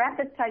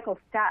rapid cycle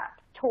steps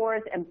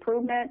towards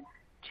improvement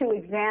to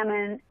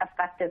examine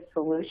effective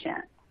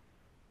solutions.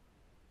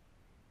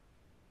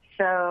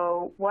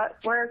 So what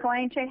we're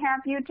going to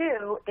have you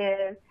do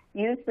is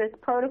use this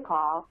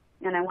protocol,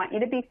 and I want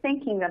you to be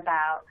thinking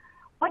about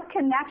what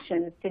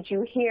connections did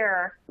you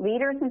hear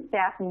leaders and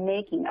staff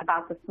making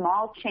about the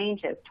small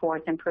changes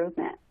towards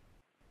improvement?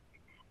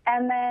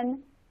 And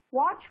then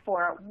watch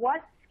for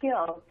what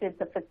skills did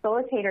the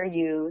facilitator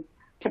use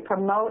to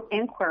promote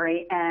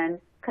inquiry and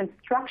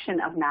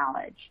construction of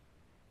knowledge?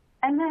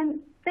 And then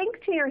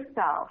think to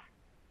yourself,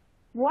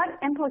 what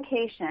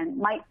implication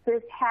might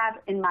this have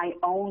in my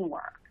own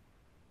work?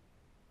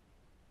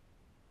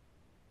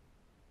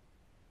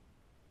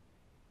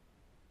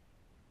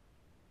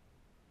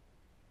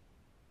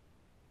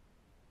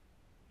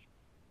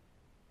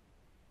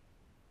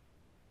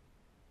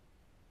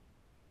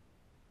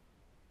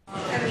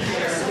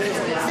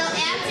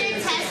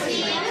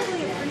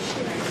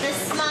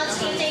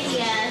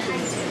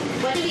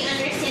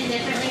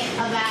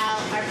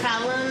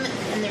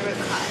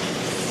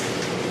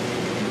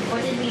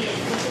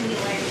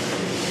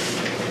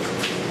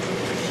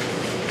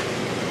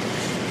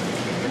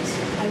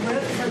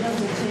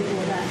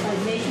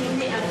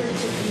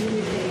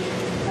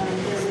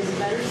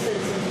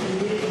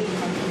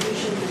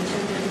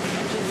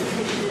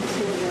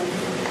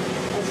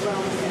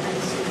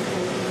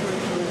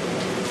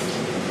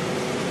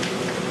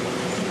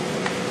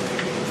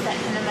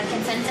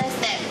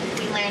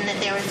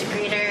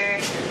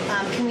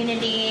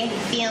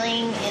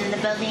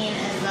 building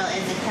as well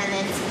as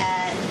attendance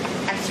at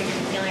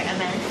extracurricular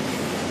events.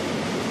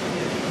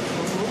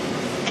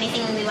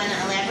 Anything we want to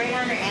elaborate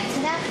on or add to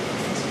that?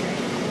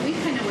 We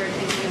kind of were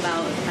thinking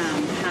about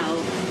how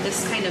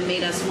this kind of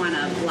made us want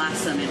to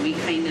blossom, and we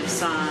kind of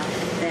saw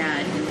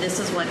that this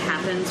is what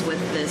happens with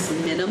this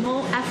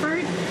minimal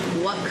effort.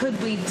 What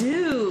could we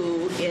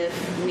do if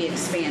we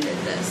expanded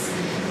this?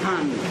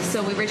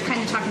 So we were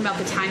kind of talking about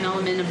the time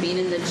element of being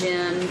in the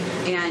gym,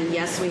 and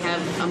yes, we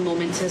have a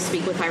moment to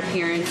speak with our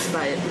parents,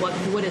 but what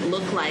would it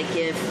look like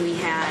if we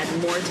had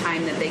more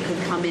time that they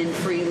could come in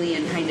freely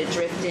and kind of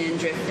drift in,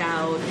 drift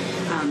out,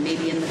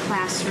 maybe in the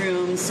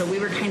classroom? So we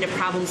were kind of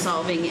problem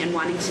solving and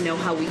wanting to know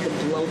how we could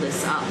blow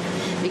this up,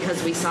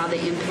 because we saw the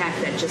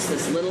impact that just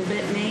this little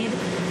bit made.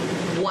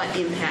 What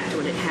impact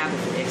would it have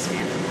if we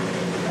expanded that?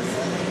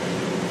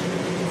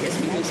 Absolutely. Gives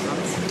me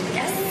goosebumps.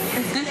 Yes.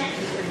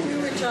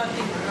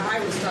 I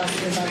was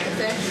talking about the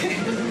fact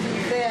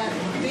that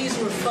these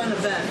were fun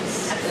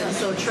events. And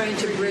so trying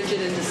to bridge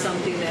it into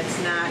something that's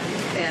not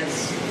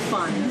as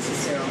fun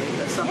necessarily,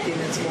 but something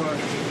that's more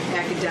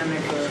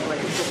academic, or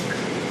like a book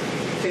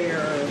fair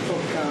or a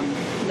book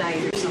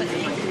night or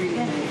something like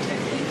reading night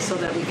type thing, so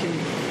that we can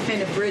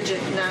kind of bridge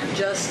it, not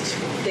just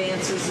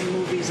dances and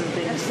movies and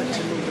things, but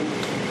to move them.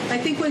 I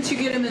think once you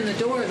get them in the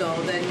door,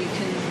 though, then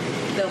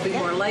they'll be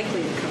more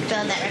likely to come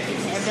build that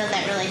reputation, or build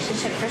that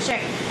relationship for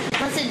sure.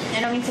 Listen, I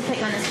don't mean to put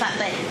you on the spot,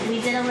 but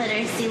we did a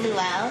literacy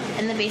luau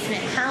in the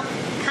basement. How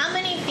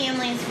many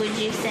families would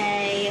you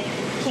say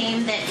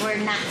came that were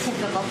not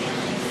typical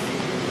families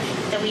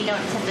that we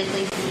don't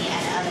typically see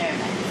at other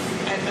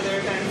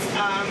events?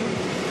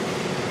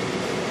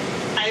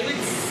 I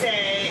would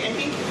say, I'm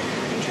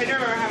trying to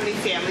remember how many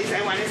families.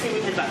 I want to say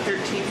we had about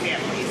 13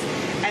 families,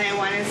 and I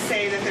want to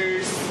say that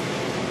there's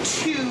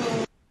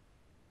 2.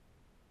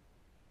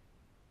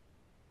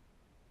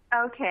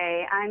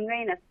 Okay, I'm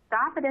going to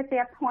stop it at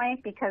that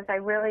point, because I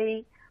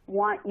really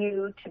want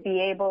you to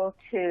be able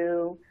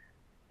to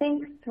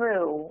think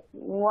through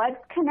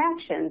what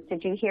connections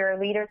did you hear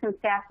leaders and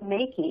staff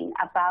making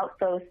about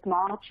those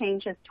small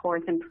changes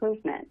towards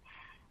improvement.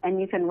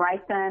 And you can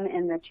write them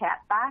in the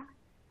chat box.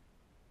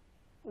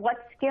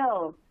 What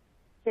skills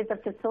did the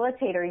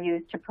facilitator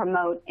use to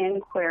promote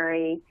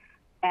inquiry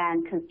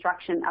and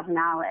construction of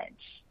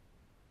knowledge?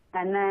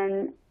 And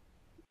then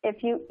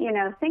if you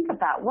think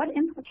about what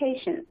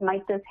implications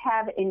might this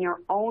have in your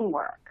own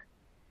work.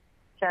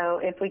 So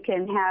if we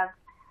can have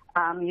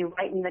you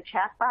write in the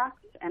chat box,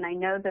 and I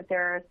know that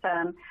there are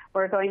some,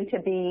 we're going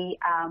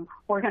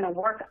to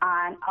work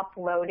on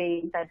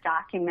uploading the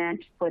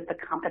document with the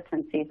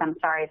competencies. I'm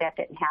sorry that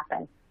didn't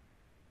happen.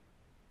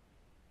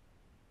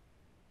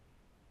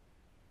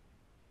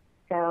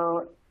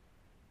 So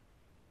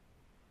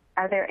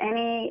are there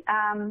any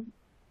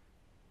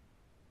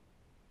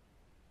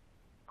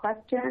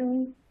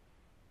questions?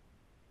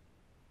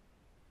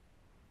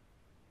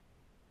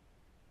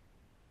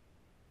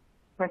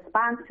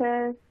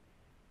 Responses?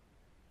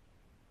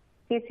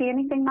 Do you see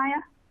anything,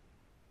 Maya?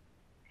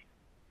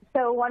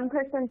 So one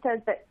person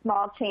says that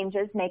small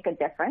changes make a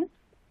difference.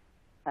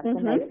 That's a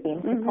nice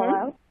theme to pull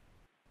out.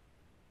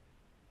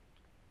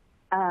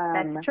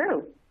 That's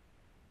true.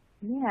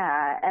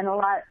 Yeah, and a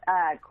lot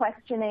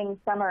questioning,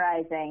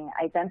 summarizing,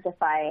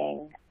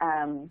 identifying.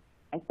 I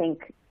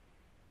think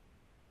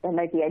it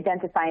might be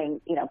identifying,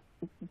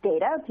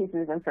 data, pieces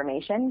of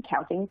information,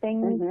 counting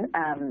things,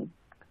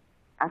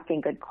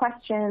 asking good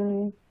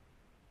questions,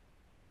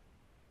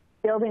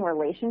 building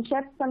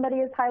relationships. Somebody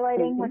is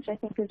highlighting, which I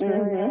think is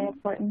really, really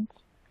important.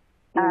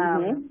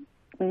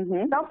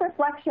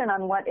 Self-reflection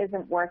on what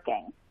isn't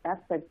working.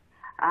 That's a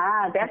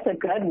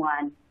good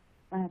one.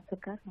 That's a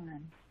good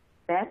one.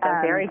 That's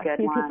a very good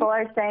one. People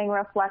are saying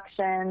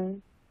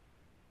reflection.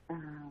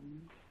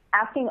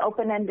 Asking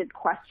open-ended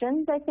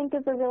questions, I think,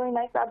 is a really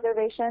nice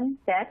observation.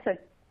 That's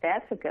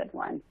a good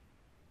one.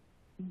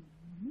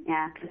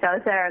 Yeah,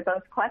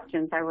 those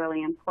questions are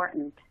really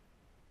important.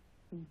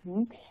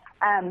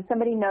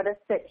 Somebody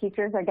noticed that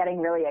teachers are getting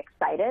really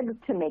excited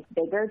to make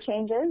bigger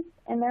changes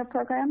in their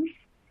programs.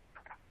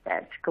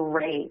 That's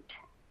great.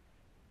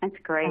 That's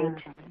great.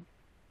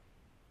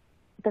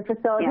 The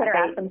facilitator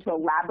asked them to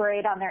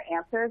elaborate on their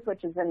answers,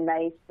 which is a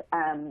nice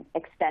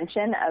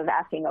extension of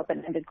asking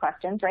open-ended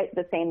questions, right?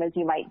 The same as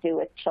you might do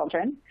with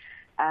children,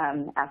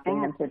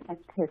 asking them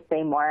to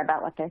say more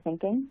about what they're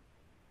thinking.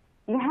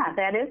 Yeah,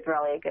 that is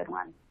really a good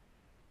one.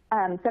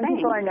 Some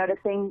people are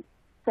noticing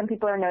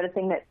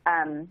that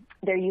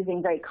they're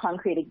using very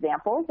concrete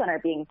examples and are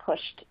being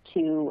pushed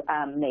to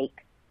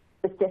make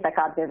specific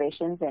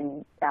observations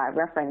and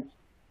reference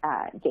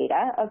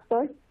data of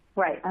sorts.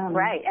 Right,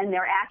 right. And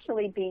they're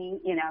actually being,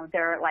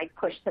 they're like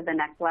pushed to the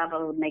next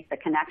level to make the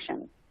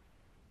connections.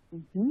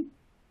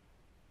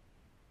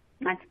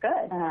 That's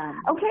good.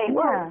 Okay,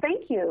 well,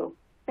 thank you.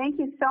 Thank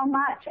you so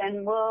much.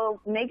 And we'll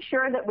make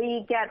sure that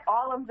we get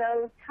all of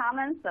those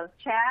comments, those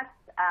chats,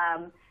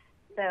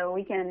 so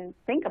we can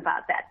think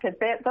about that, because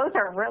those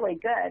are really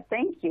good.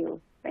 Thank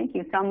you. Thank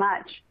you so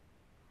much.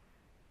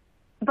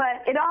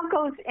 But it all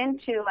goes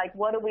into, like,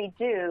 what do we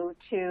do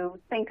to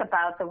think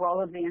about the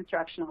role of the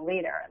instructional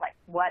leader? Like,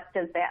 what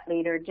does that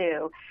leader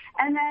do?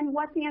 And then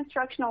what the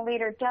instructional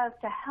leader does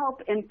to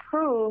help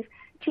improve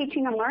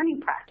teaching and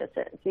learning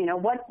practices. You know,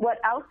 what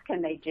else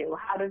can they do?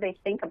 How do they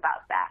think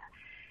about that?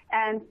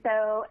 And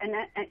so,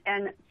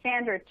 and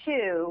standard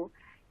 2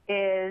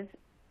 is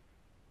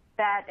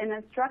that an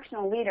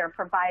instructional leader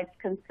provides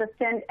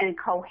consistent and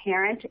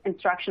coherent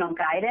instructional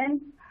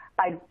guidance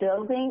by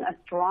building a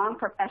strong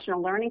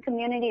professional learning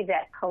community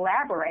that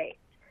collaborates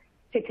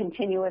to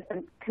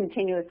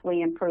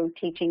continuously improve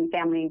teaching,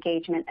 family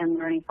engagement, and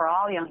learning for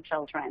all young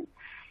children.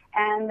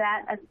 And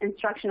that an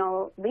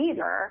instructional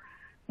leader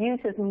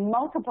uses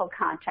multiple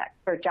contexts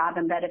for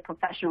job-embedded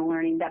professional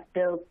learning that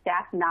builds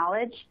staff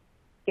knowledge,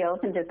 skills,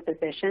 and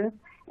dispositions,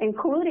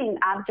 including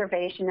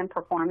observation and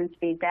performance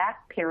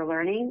feedback, peer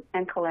learning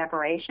and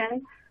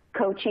collaboration,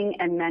 coaching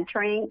and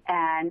mentoring,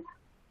 and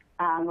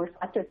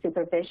reflective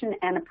supervision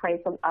and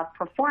appraisal of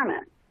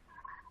performance.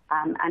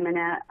 I'm going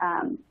to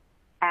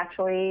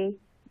actually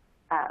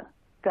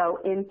go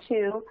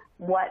into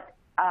what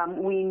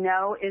we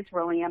know is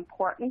really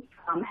important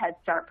from Head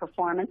Start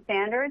performance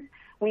standards.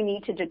 We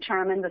need to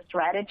determine the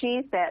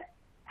strategies that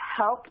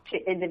help to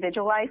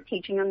individualize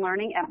teaching and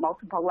learning at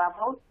multiple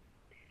levels.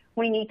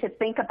 We need to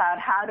think about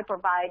how to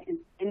provide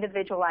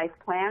individualized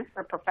plans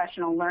for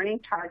professional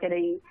learning,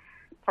 targeting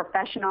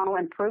professional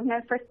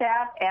improvement for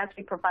staff as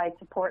we provide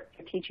support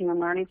for teaching and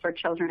learning for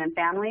children and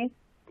families.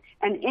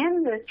 And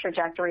in this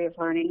trajectory of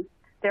learning,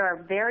 there are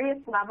various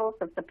levels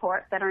of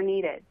support that are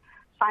needed.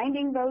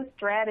 Finding those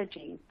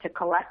strategies to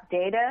collect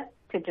data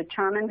to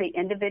determine the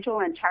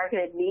individual and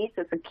targeted needs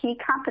is a key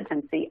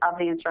competency of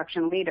the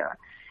instruction leader.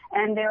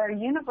 And there are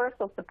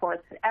universal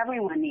supports that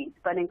everyone needs,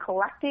 but in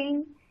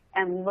collecting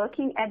and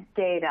looking at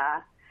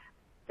data,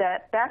 the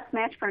best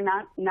match for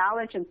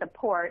knowledge and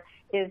support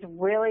is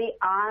really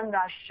on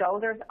the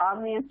shoulders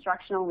of the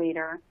instructional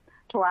leader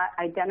to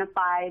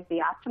identify the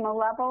optimal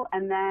level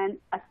and then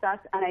assess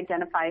and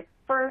identify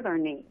further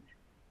needs.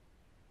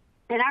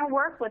 In our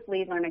work with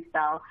Lead, Learn,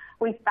 Excel,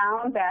 we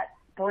found that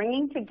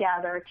bringing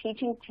together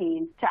teaching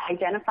teams to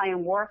identify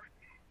and work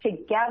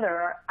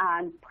together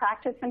on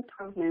practice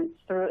improvements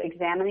through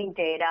examining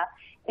data,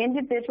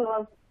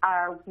 individuals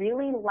are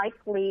really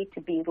likely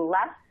to be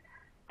less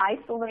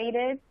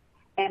isolated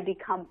and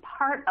become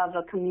part of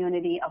a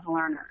community of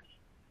learners.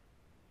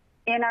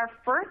 In our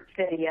first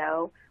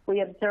video,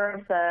 we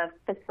observed the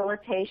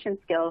facilitation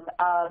skills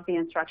of the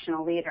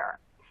instructional leader.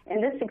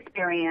 In this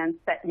experience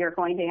that you're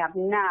going to have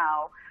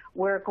now,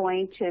 we're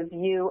going to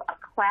view a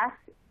class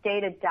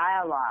data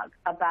dialogue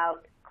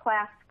about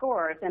class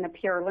scores in a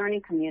peer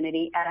learning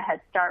community at a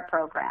Head Start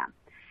program.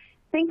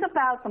 Think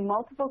about the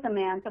multiple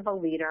demands of a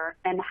leader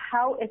and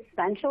how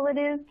essential it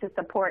is to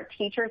support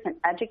teachers and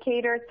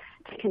educators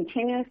to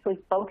continuously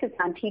focus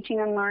on teaching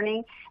and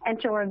learning and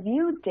to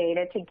review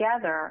data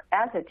together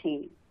as a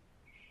team.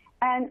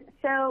 And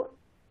so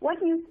what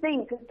do you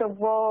think the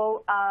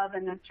role of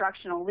an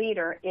instructional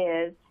leader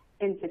is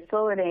in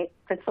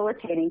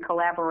facilitating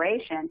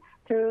collaboration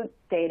through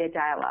data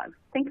dialogues?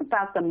 Think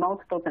about the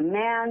multiple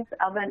demands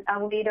of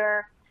a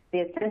leader, the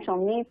essential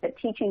needs that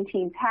teaching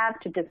teams have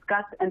to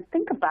discuss and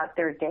think about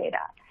their data.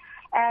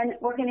 And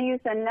we're going to use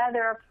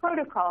another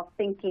protocol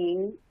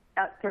thinking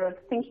through a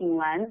thinking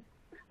lens.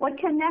 What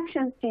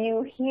connections do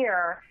you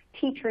hear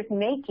teachers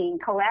making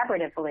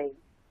collaboratively?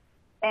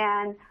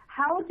 And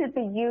how did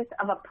the use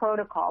of a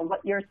protocol,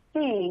 what you're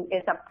seeing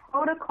is a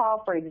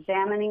protocol for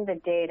examining the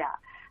data.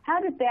 How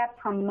did that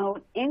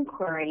promote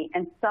inquiry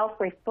and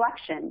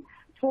self-reflection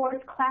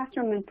towards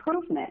classroom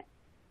improvement?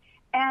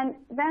 And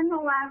then the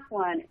last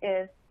one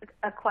is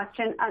a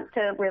question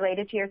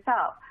related to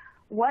yourself.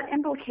 What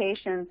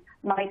implications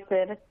might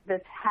this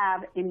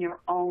have in your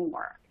own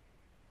work?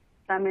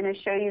 So I'm going to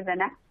show you the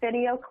next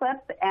video clip.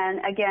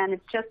 And again,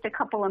 it's just a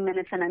couple of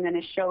minutes and I'm going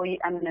to show you,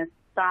 I'm going to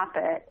stop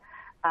it.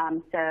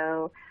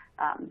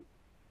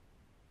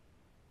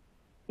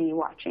 Be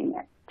watching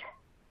it.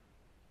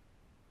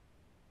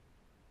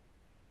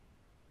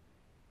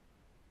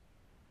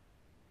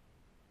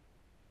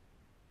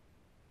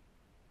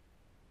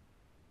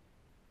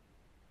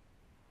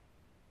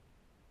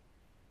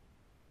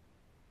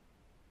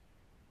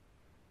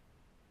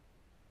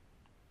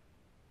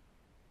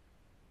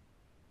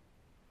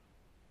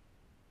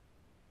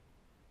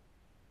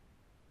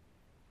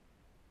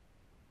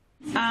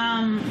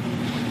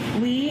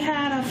 We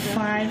had a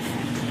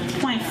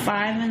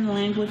 5.5 in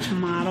language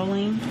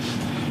modeling.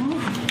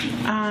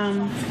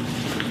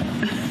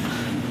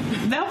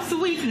 That was the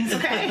weakness,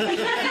 okay? Really?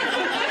 A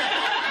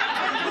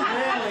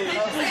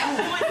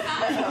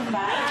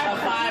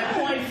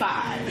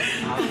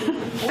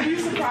 5.5. Were you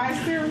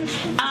surprised, Karen?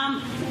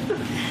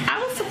 I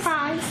was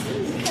surprised.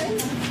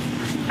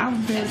 I was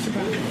very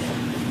surprised.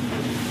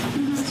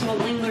 So we'll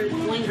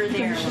linger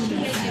there. I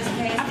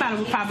thought it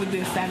would probably be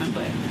a 7,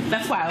 but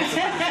that's why I was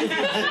surprised.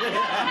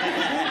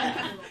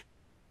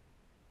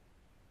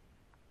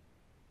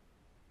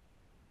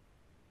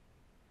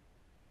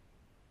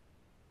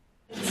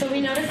 So we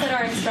noticed that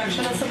our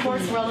instructional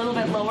supports were a little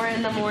bit lower lower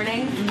in the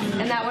morning,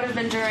 and that would have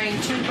been during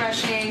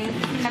toothbrushing,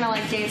 kind of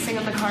like dancing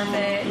on the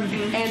carpet,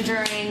 and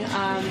during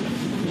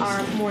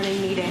our morning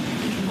meeting,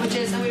 which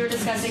is, and we were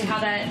discussing how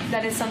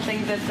that is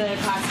something that the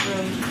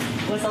classroom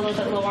was a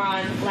little bit lower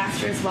on last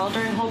year as well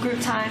during whole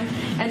group time,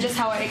 and just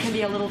how it can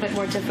be a little bit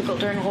more difficult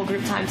during whole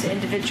group time to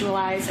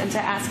individualize and to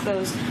ask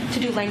those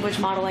to do language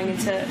modeling and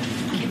to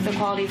keep the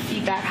quality of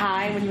feedback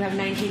high when you have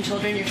 19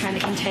 children you're trying to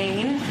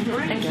contain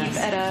and keep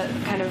at a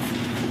kind of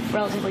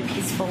relatively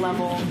peaceful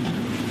level,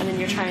 and then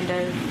you're trying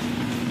to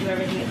do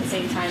everything at the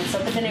same time.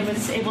 So, but then it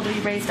was able to be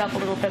raised up a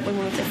little bit when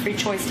we went to free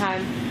choice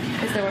time,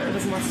 because it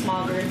was more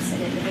small groups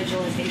and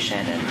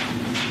individualization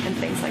and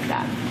things like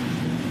that.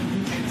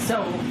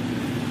 So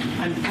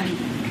I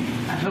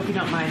hope you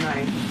don't mind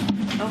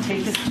I'll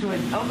take this to a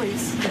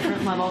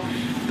different level,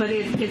 but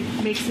it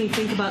makes me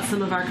think about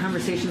some of our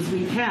conversations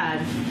we've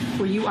had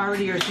where you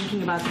already are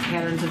thinking about the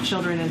patterns of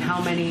children and how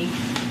many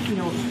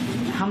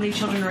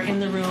children are in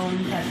the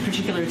room at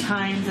particular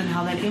times and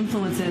how that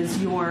influences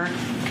your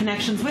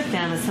connections with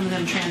them as some of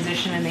them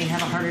transition and they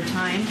have a harder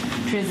time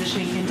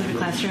transitioning into the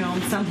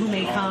classroom. Some who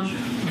may come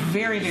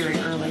very, very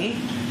early,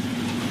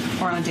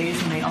 or on days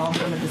when they all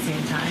come at the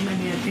same time. I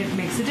mean, it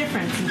makes a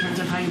difference in terms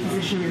of how you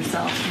position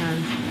yourself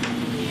and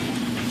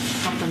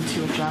help them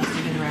to adjust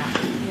and interact.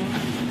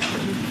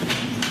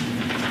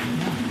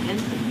 And,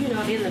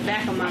 in the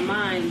back of my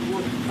mind,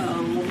 when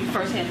we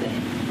first had to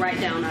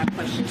write down our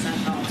questions, our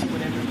thoughts, or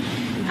whatever,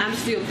 I'm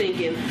still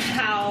thinking,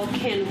 how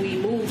can we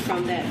move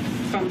from the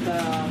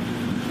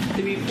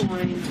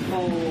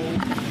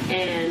 3.0,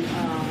 and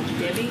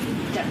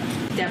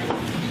Deborah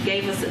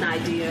gave us an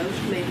idea.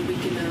 Maybe we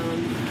can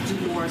do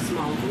more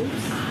small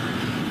groups.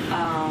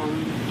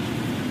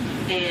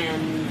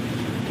 And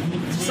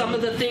some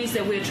of the things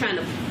that we're trying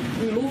to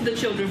move the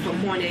children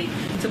from point A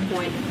to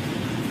point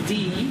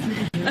D.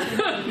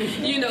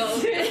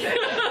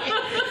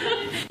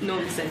 No,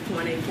 we said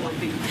point A, point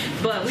B.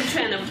 But we're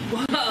trying to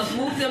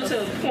move them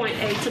to point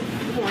A to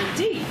point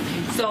D.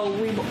 So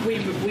we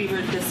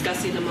were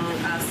discussing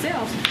among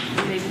ourselves,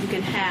 maybe we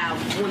can have,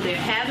 when they're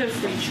having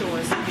free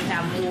choice, we can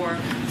have more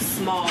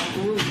small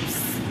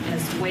groups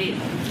as well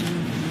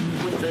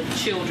with the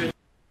children.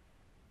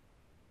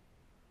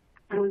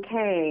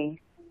 Okay,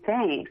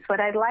 thanks. What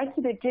I'd like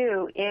you to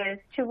do is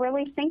to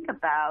really think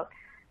about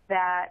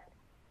that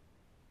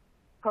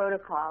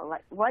protocol.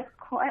 Like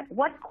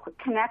what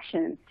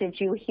connections did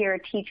you hear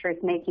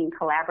teachers making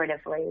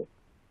collaboratively?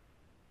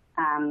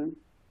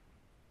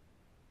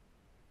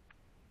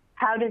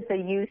 How does the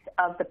use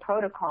of the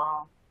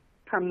protocol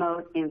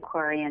promote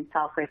inquiry and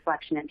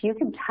self-reflection? If you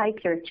can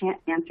type your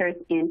answers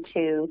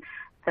into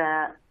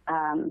the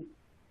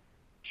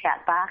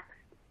chat box,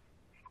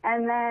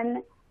 and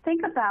then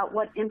think about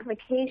what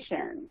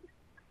implications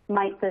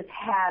might this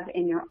have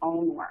in your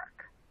own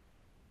work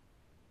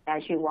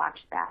as you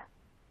watch that.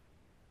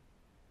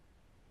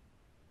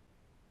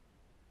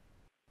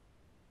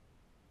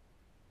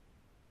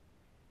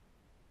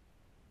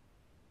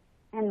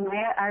 And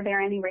are there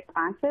any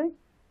responses?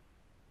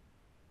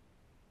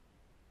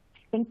 I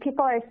think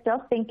people are still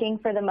thinking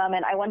for the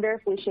moment. I wonder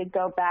if we should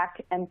go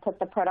back and put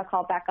the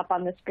protocol back up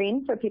on the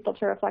screen for people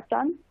to reflect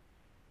on.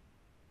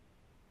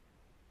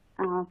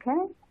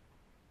 Okay.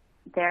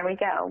 There we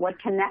go. What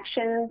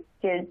connections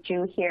did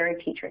you hear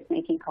teachers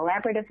making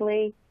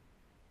collaboratively?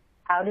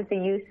 How did the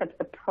use of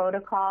the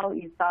protocol,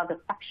 you saw the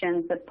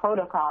sections, the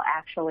protocol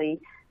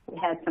actually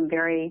had some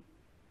very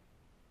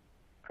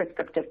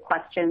prescriptive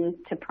questions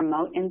to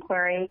promote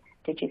inquiry.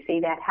 Did you see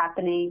that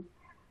happening?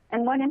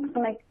 And what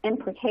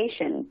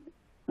implications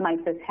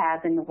might this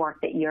have in the work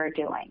that you're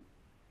doing?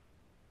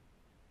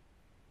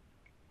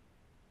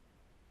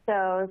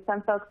 So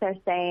some folks are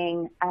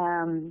saying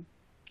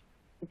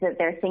that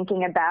they're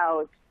thinking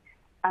about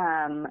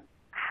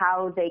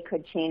how they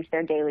could change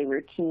their daily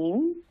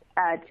routines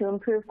to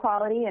improve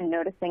quality, and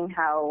noticing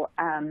how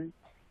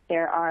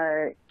there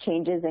are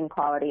changes in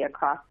quality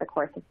across the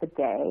course of the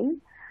day.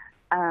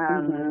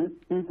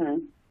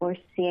 We're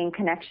seeing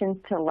connections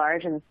to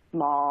large and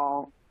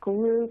small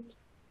groups.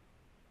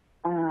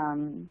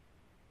 Some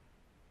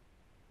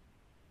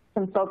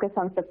focus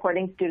on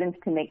supporting students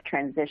to make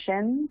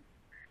transitions.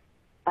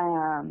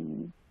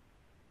 So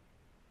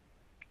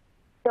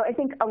I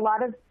think a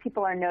lot of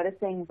people are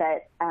noticing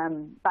that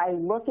by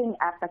looking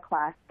at the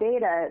class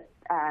data,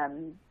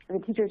 the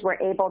teachers were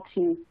able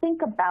to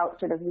think about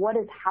sort of what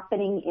is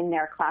happening in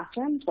their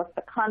classrooms, what's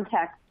the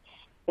context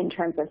in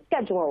terms of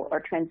schedule or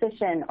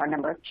transition or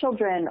number of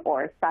children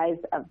or size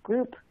of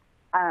group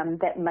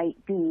that might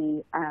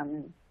be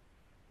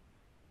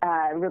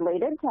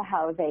related to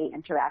how they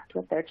interact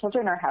with their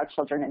children or how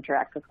children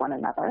interact with one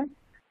another.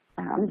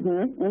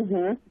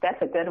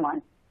 That's a good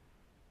one.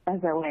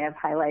 As a way of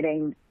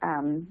highlighting,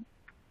 to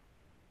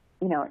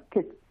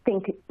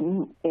think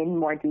in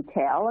more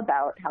detail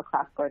about how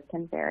class scores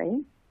can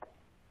vary.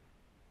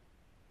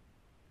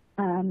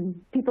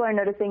 People are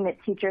noticing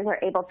that teachers are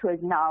able to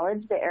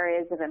acknowledge the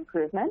areas of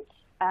improvement,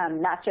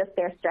 not just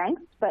their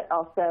strengths, but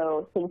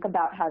also think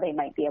about how they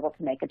might be able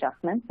to make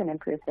adjustments and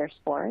improve their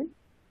scores.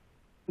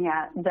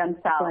 Yeah,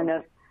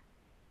 themselves.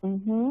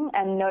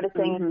 And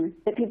noticing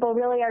that people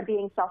really are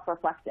being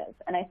self-reflective.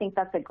 And I think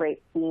that's a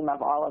great theme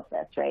of all of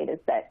this, right, is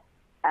that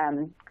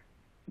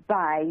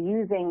by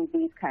using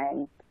these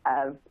kinds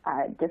of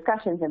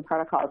discussions and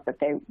protocols that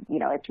they,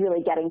 it's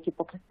really getting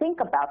people to think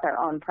about their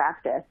own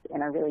practice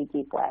in a really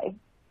deep way.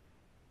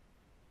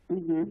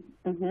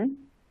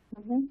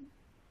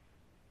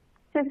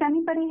 Does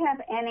anybody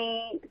have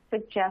any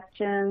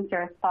suggestions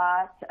or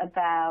thoughts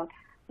about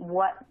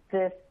what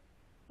this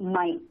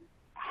might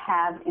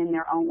have in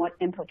their own, what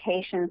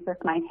implications this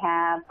might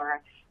have,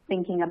 or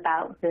thinking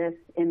about this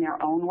in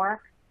their own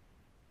work?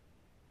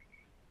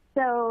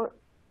 So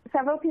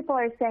several people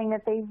are saying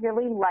that they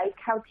really like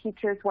how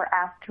teachers were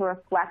asked to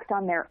reflect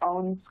on their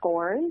own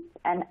scores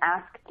and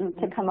asked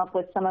to come up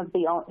with some of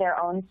their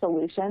own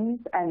solutions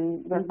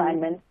and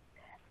refinements,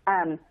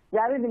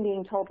 rather than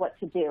being told what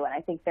to do. And I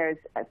think there's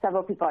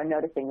several people are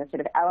noticing this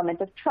sort of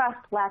element of trust,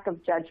 lack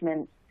of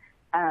judgment,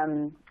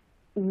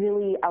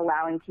 really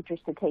allowing teachers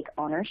to take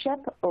ownership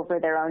over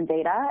their own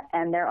data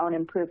and their own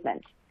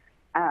improvement.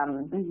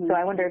 So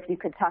I wonder if you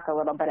could talk a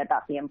little bit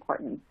about the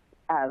importance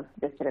of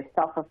this sort of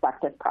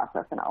self-reflective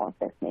process in all of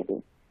this,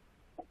 maybe.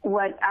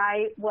 What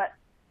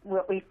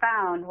we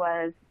found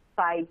was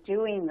by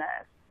doing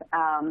this,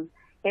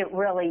 it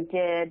really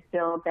did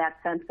build that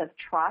sense of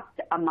trust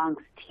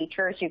amongst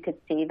teachers. You could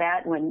see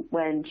that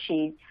when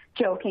she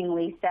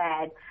jokingly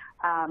said,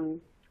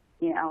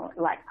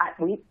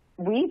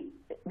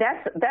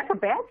 that's a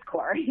bad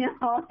score,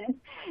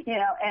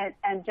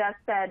 and just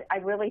said, I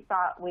really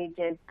thought we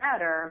did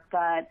better,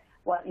 but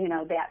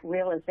that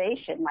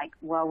realization,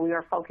 we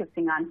were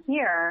focusing on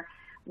here.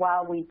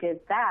 While we did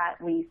that,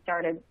 we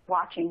started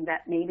watching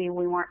that maybe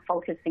we weren't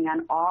focusing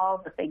on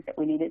all the things that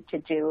we needed to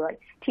do.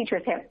 Like,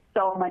 teachers have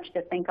so much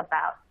to think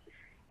about.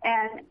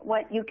 And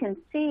what you can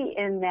see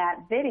in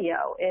that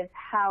video is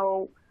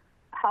how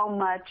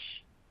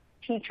much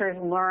teachers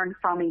learn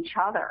from each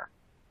other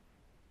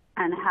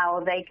and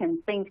how they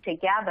can think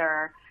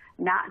together,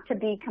 not to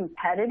be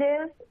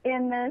competitive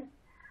in this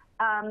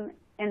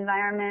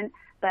environment,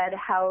 but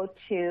how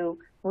to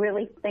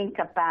really think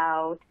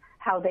about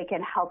how they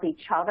can help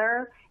each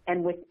other.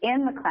 And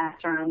within the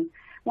classroom,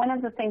 one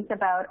of the things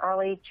about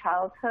early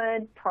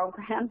childhood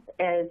programs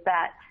is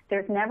that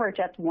there's never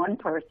just one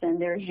person,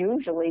 there's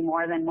usually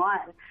more than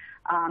one.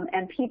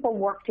 And people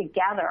work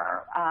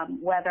together,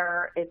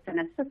 whether it's an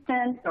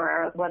assistant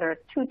or whether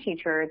it's two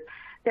teachers,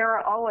 there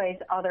are always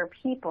other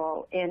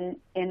people in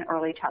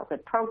early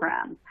childhood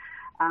programs.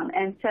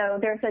 And so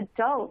there's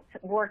adults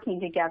working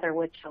together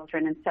with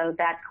children, and so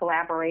that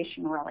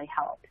collaboration really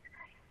helps.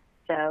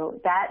 So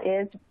that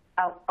is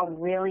a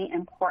really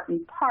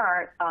important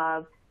part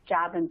of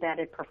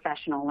job-embedded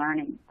professional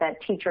learning, that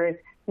teachers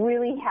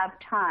really have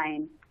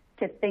time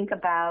to think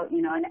about,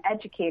 and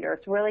educators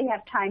really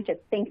have time to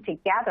think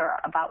together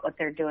about what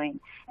they're doing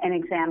and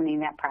examining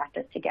that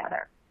practice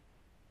together.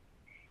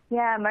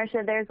 Yeah,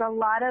 Marcia, there's a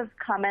lot of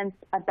comments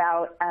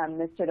about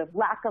this sort of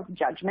lack of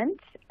judgment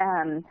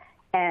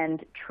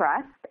and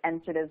trust,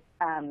 and sort of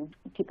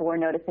people were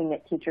noticing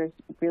that teachers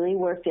really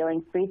were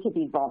feeling free to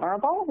be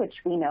vulnerable, which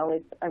we know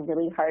is a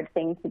really hard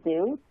thing to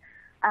do.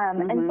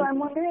 And so I'm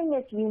wondering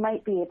if you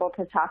might be able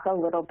to talk a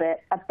little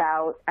bit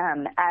about,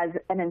 as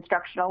an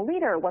instructional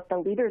leader, what the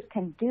leaders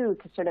can do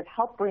to sort of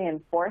help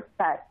reinforce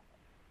that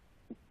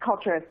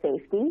culture of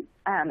safety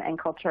and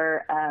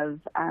culture of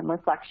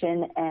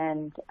reflection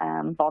and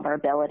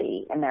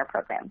vulnerability in their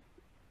programs.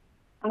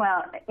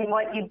 Well,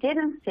 what you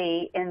didn't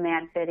see in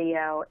that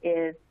video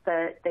is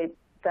the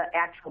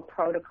actual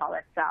protocol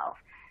itself.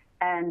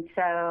 And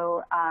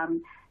so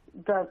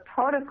the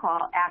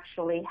protocol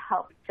actually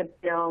helps to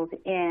build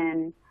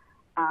in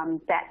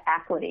that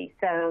equity,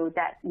 so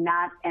that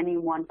not any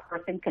one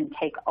person can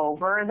take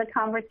over the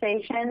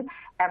conversation.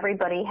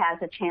 Everybody has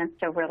a chance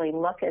to really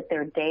look at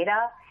their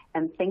data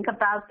and think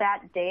about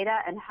that data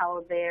and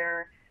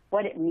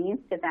what it means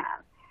to them.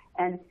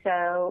 And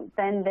so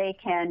then they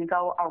can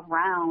go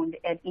around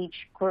at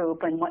each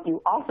group. And what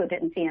you also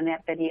didn't see in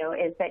that video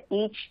is that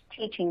each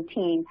teaching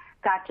team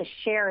got to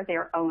share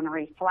their own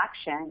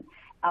reflection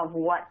of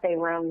what they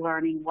were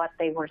learning, what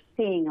they were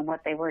seeing, and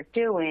what they were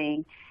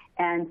doing,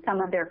 and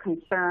some of their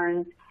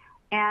concerns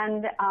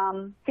and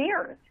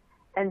fears.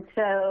 And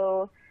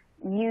so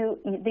the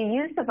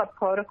use of a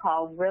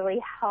protocol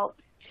really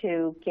helps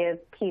to give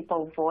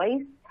people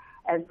voice,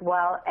 as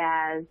well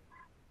as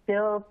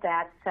build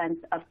that sense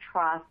of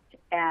trust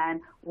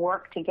and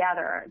work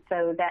together,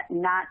 so that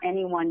not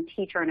any one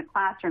teacher in a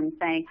classroom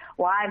saying,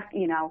 well,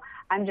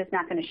 I'm just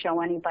not going to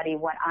show anybody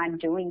what I'm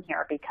doing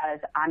here because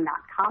I'm not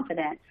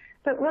confident,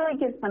 but really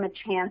gives them a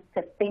chance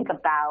to think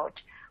about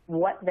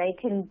what they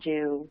can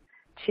do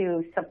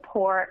to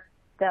support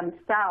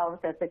themselves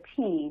as a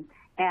team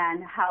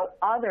and how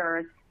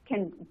others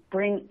can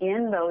bring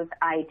in those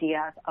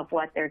ideas of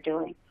what they're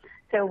doing.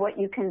 So what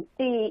you can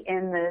see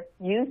in the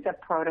use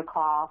of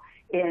protocol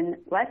in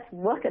let's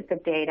look at the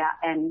data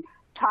and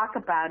talk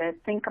about it,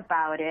 think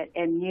about it,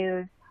 and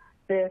use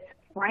this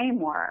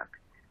framework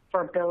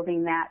for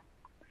building that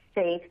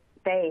safe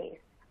space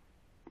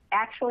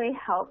actually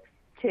helps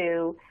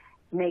to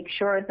make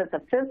sure that the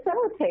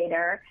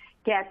facilitator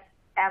gets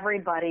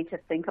everybody to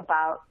think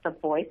about the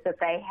voice that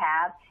they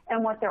have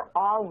and what they're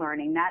all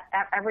learning. Not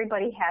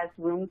everybody has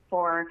room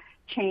for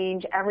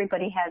change.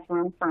 Everybody has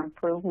room for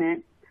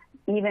improvement.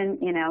 Even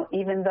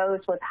those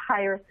with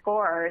higher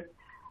scores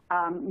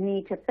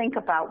need to think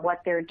about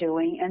what they're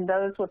doing, and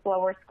those with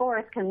lower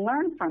scores can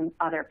learn from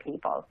other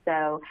people.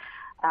 So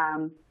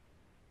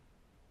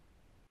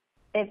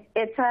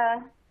it's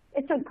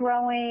a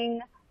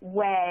growing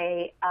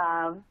way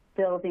of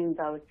building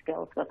those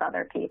skills with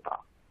other people.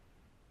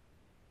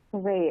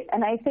 Great.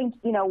 And I think,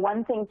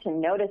 one thing to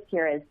notice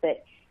here is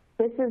that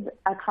this is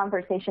a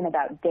conversation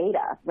about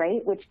data,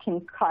 right, which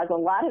can cause a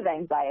lot of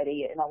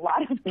anxiety in a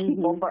lot of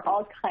people for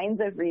all kinds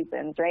of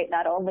reasons, right?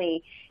 Not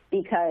only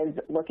because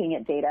looking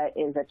at data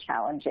is a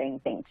challenging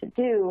thing to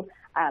do,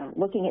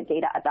 looking at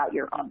data about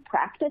your own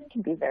practice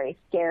can be very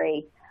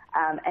scary,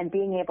 and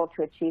being able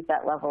to achieve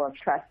that level of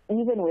trust,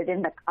 even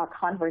within a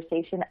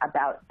conversation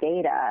about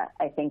data,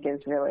 I think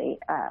is really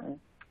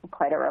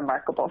quite a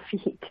remarkable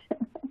feat.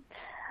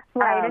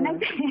 Right,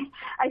 and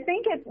I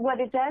think what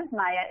it does,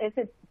 Maya, is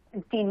it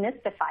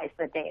demystifies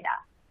the data.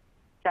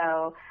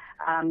 So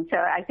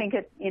I think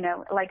it,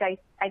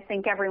 I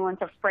think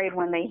everyone's afraid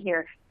when they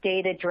hear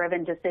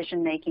data-driven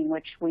decision making,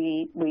 which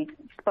we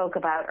spoke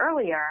about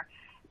earlier,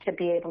 to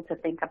be able to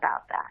think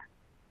about that.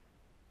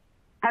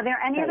 Are there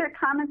any other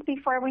comments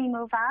before we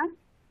move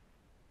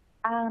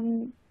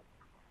on?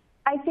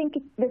 I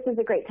think this is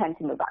a great time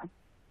to move on.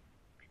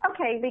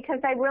 Okay,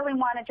 because I really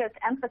want to just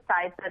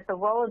emphasize that the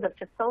role of the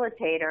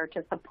facilitator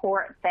to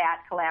support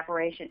that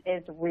collaboration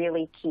is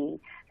really key,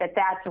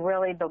 that's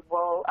really the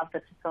role of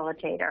the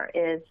facilitator,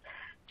 is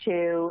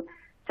to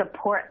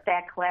support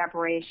that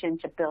collaboration,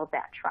 to build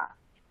that trust.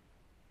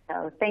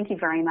 So thank you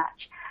very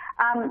much.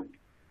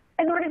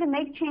 In order to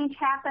make change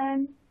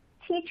happen,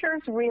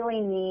 teachers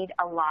really need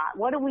a lot.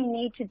 What do we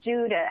need to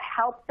do to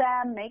help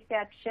them make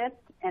that shift,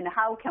 and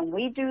how can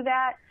we do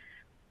that?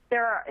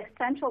 There are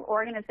essential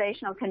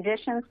organizational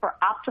conditions for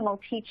optimal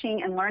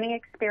teaching and learning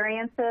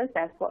experiences.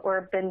 That's what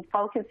we've been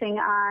focusing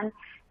on.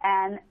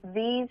 And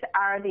these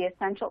are the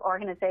essential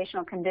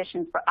organizational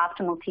conditions for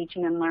optimal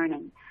teaching and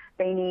learning.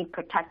 They need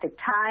protected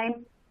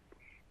time.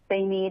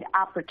 They need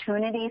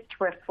opportunities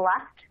to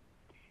reflect.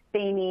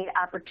 They need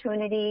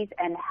opportunities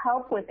and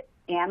help with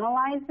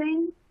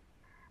analyzing.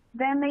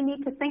 Then they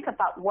need to think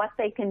about what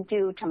they can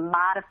do to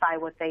modify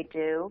what they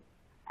do.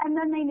 And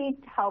then they need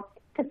help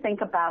to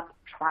think about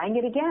trying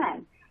it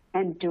again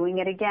and doing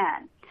it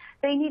again.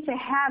 They need to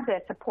have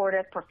that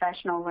supportive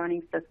professional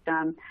learning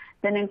system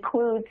that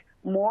includes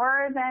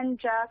more than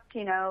just,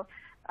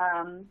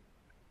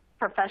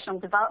 professional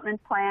development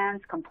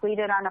plans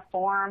completed on a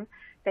form.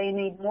 They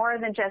need more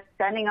than just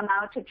sending them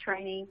out to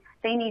training.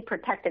 They need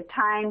protected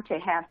time to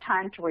have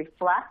time to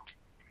reflect,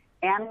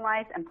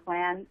 analyze, and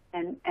plan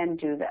and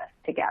do this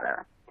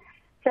together.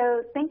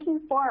 So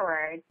thinking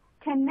forward,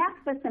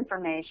 connect this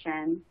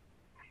information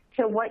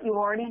to what you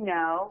already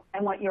know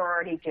and what you're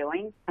already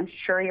doing. I'm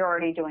sure you're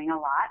already doing a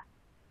lot.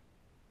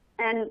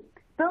 And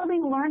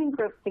building learning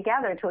groups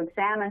together to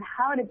examine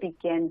how to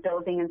begin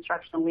building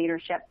instructional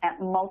leadership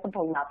at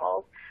multiple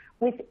levels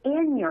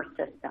within your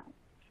system.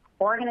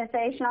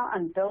 Organizational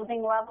and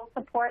building level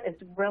support is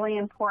really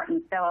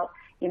important. So,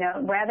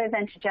 rather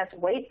than to just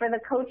wait for the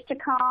coach to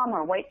come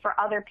or wait for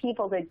other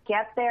people to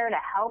get there to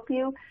help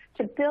you,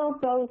 to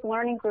build those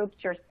learning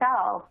groups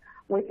yourself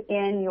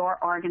within your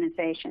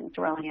organization is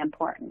really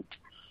important.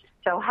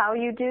 So how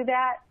you do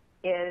that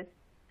is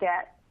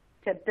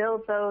to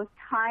build those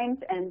times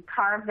and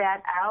carve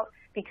that out,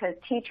 because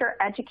teacher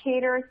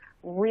educators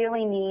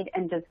really need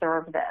and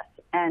deserve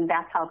this, and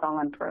that's how they'll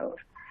improve.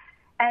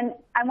 And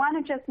I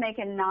want to just make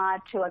a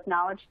nod to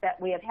acknowledge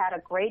that we have had a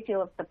great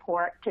deal of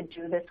support to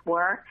do this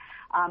work.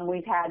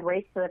 We've had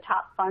Race to the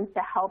Top funds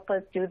to help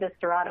us do this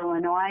throughout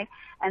Illinois.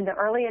 And the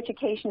Early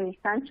Education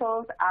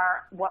Essentials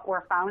are what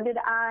we're founded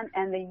on,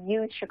 and the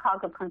Youth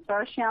Chicago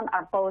Consortium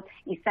are both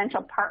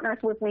essential partners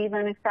with Lead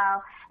Learn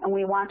Excel. And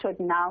we want to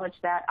acknowledge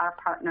that our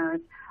partners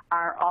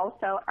are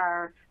also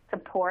our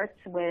supports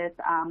with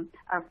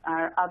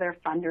our other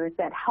funders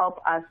that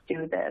help us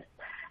do this.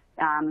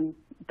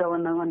 Bill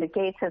and Melinda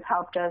Gates has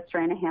helped us,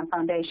 Stranahan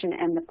Foundation,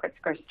 and the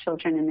Pritzker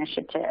Children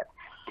Initiative.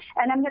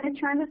 And I'm going to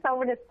turn this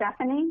over to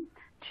Stephanie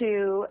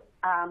to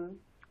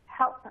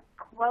help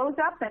close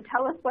up and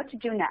tell us what to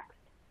do next.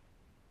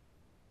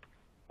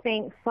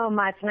 Thanks so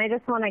much. And I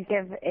just want to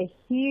give a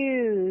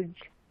huge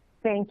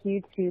thank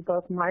you to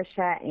both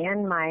Marcia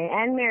and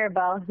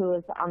Maribel, who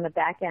is on the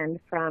back end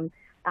from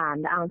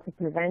the Ounce of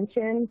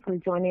Prevention, for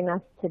joining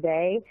us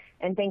today.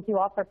 And thank you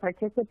all for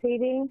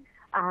participating.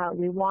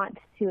 We want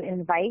to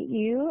invite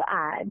you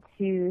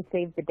to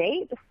save the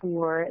date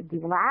for the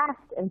last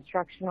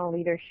instructional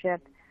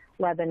leadership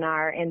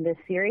webinar in this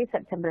series,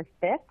 September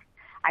 5th.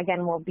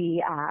 Again, we'll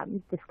be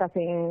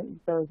discussing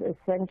those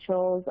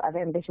essentials of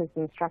ambitious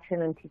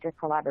instruction and teacher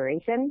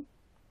collaboration.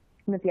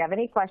 And if you have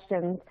any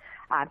questions,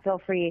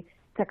 feel free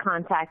to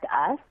contact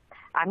us.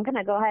 I'm going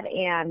to go ahead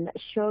and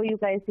show you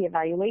guys the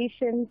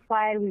evaluation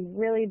slide. We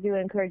really do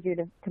encourage you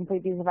to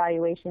complete these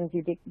evaluations.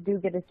 You do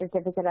get a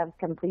certificate of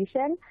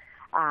completion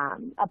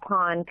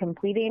upon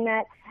completing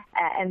it,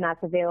 and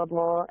that's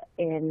available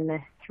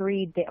in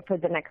for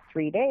the next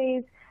 3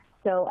 days.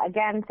 So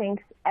again,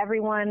 thanks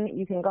everyone.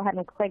 You can go ahead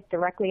and click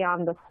directly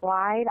on the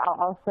slide. I'll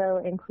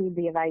also include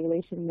the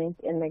evaluation link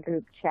in the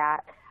group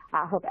chat.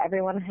 I hope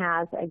everyone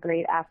has a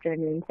great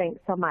afternoon. Thanks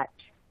so much.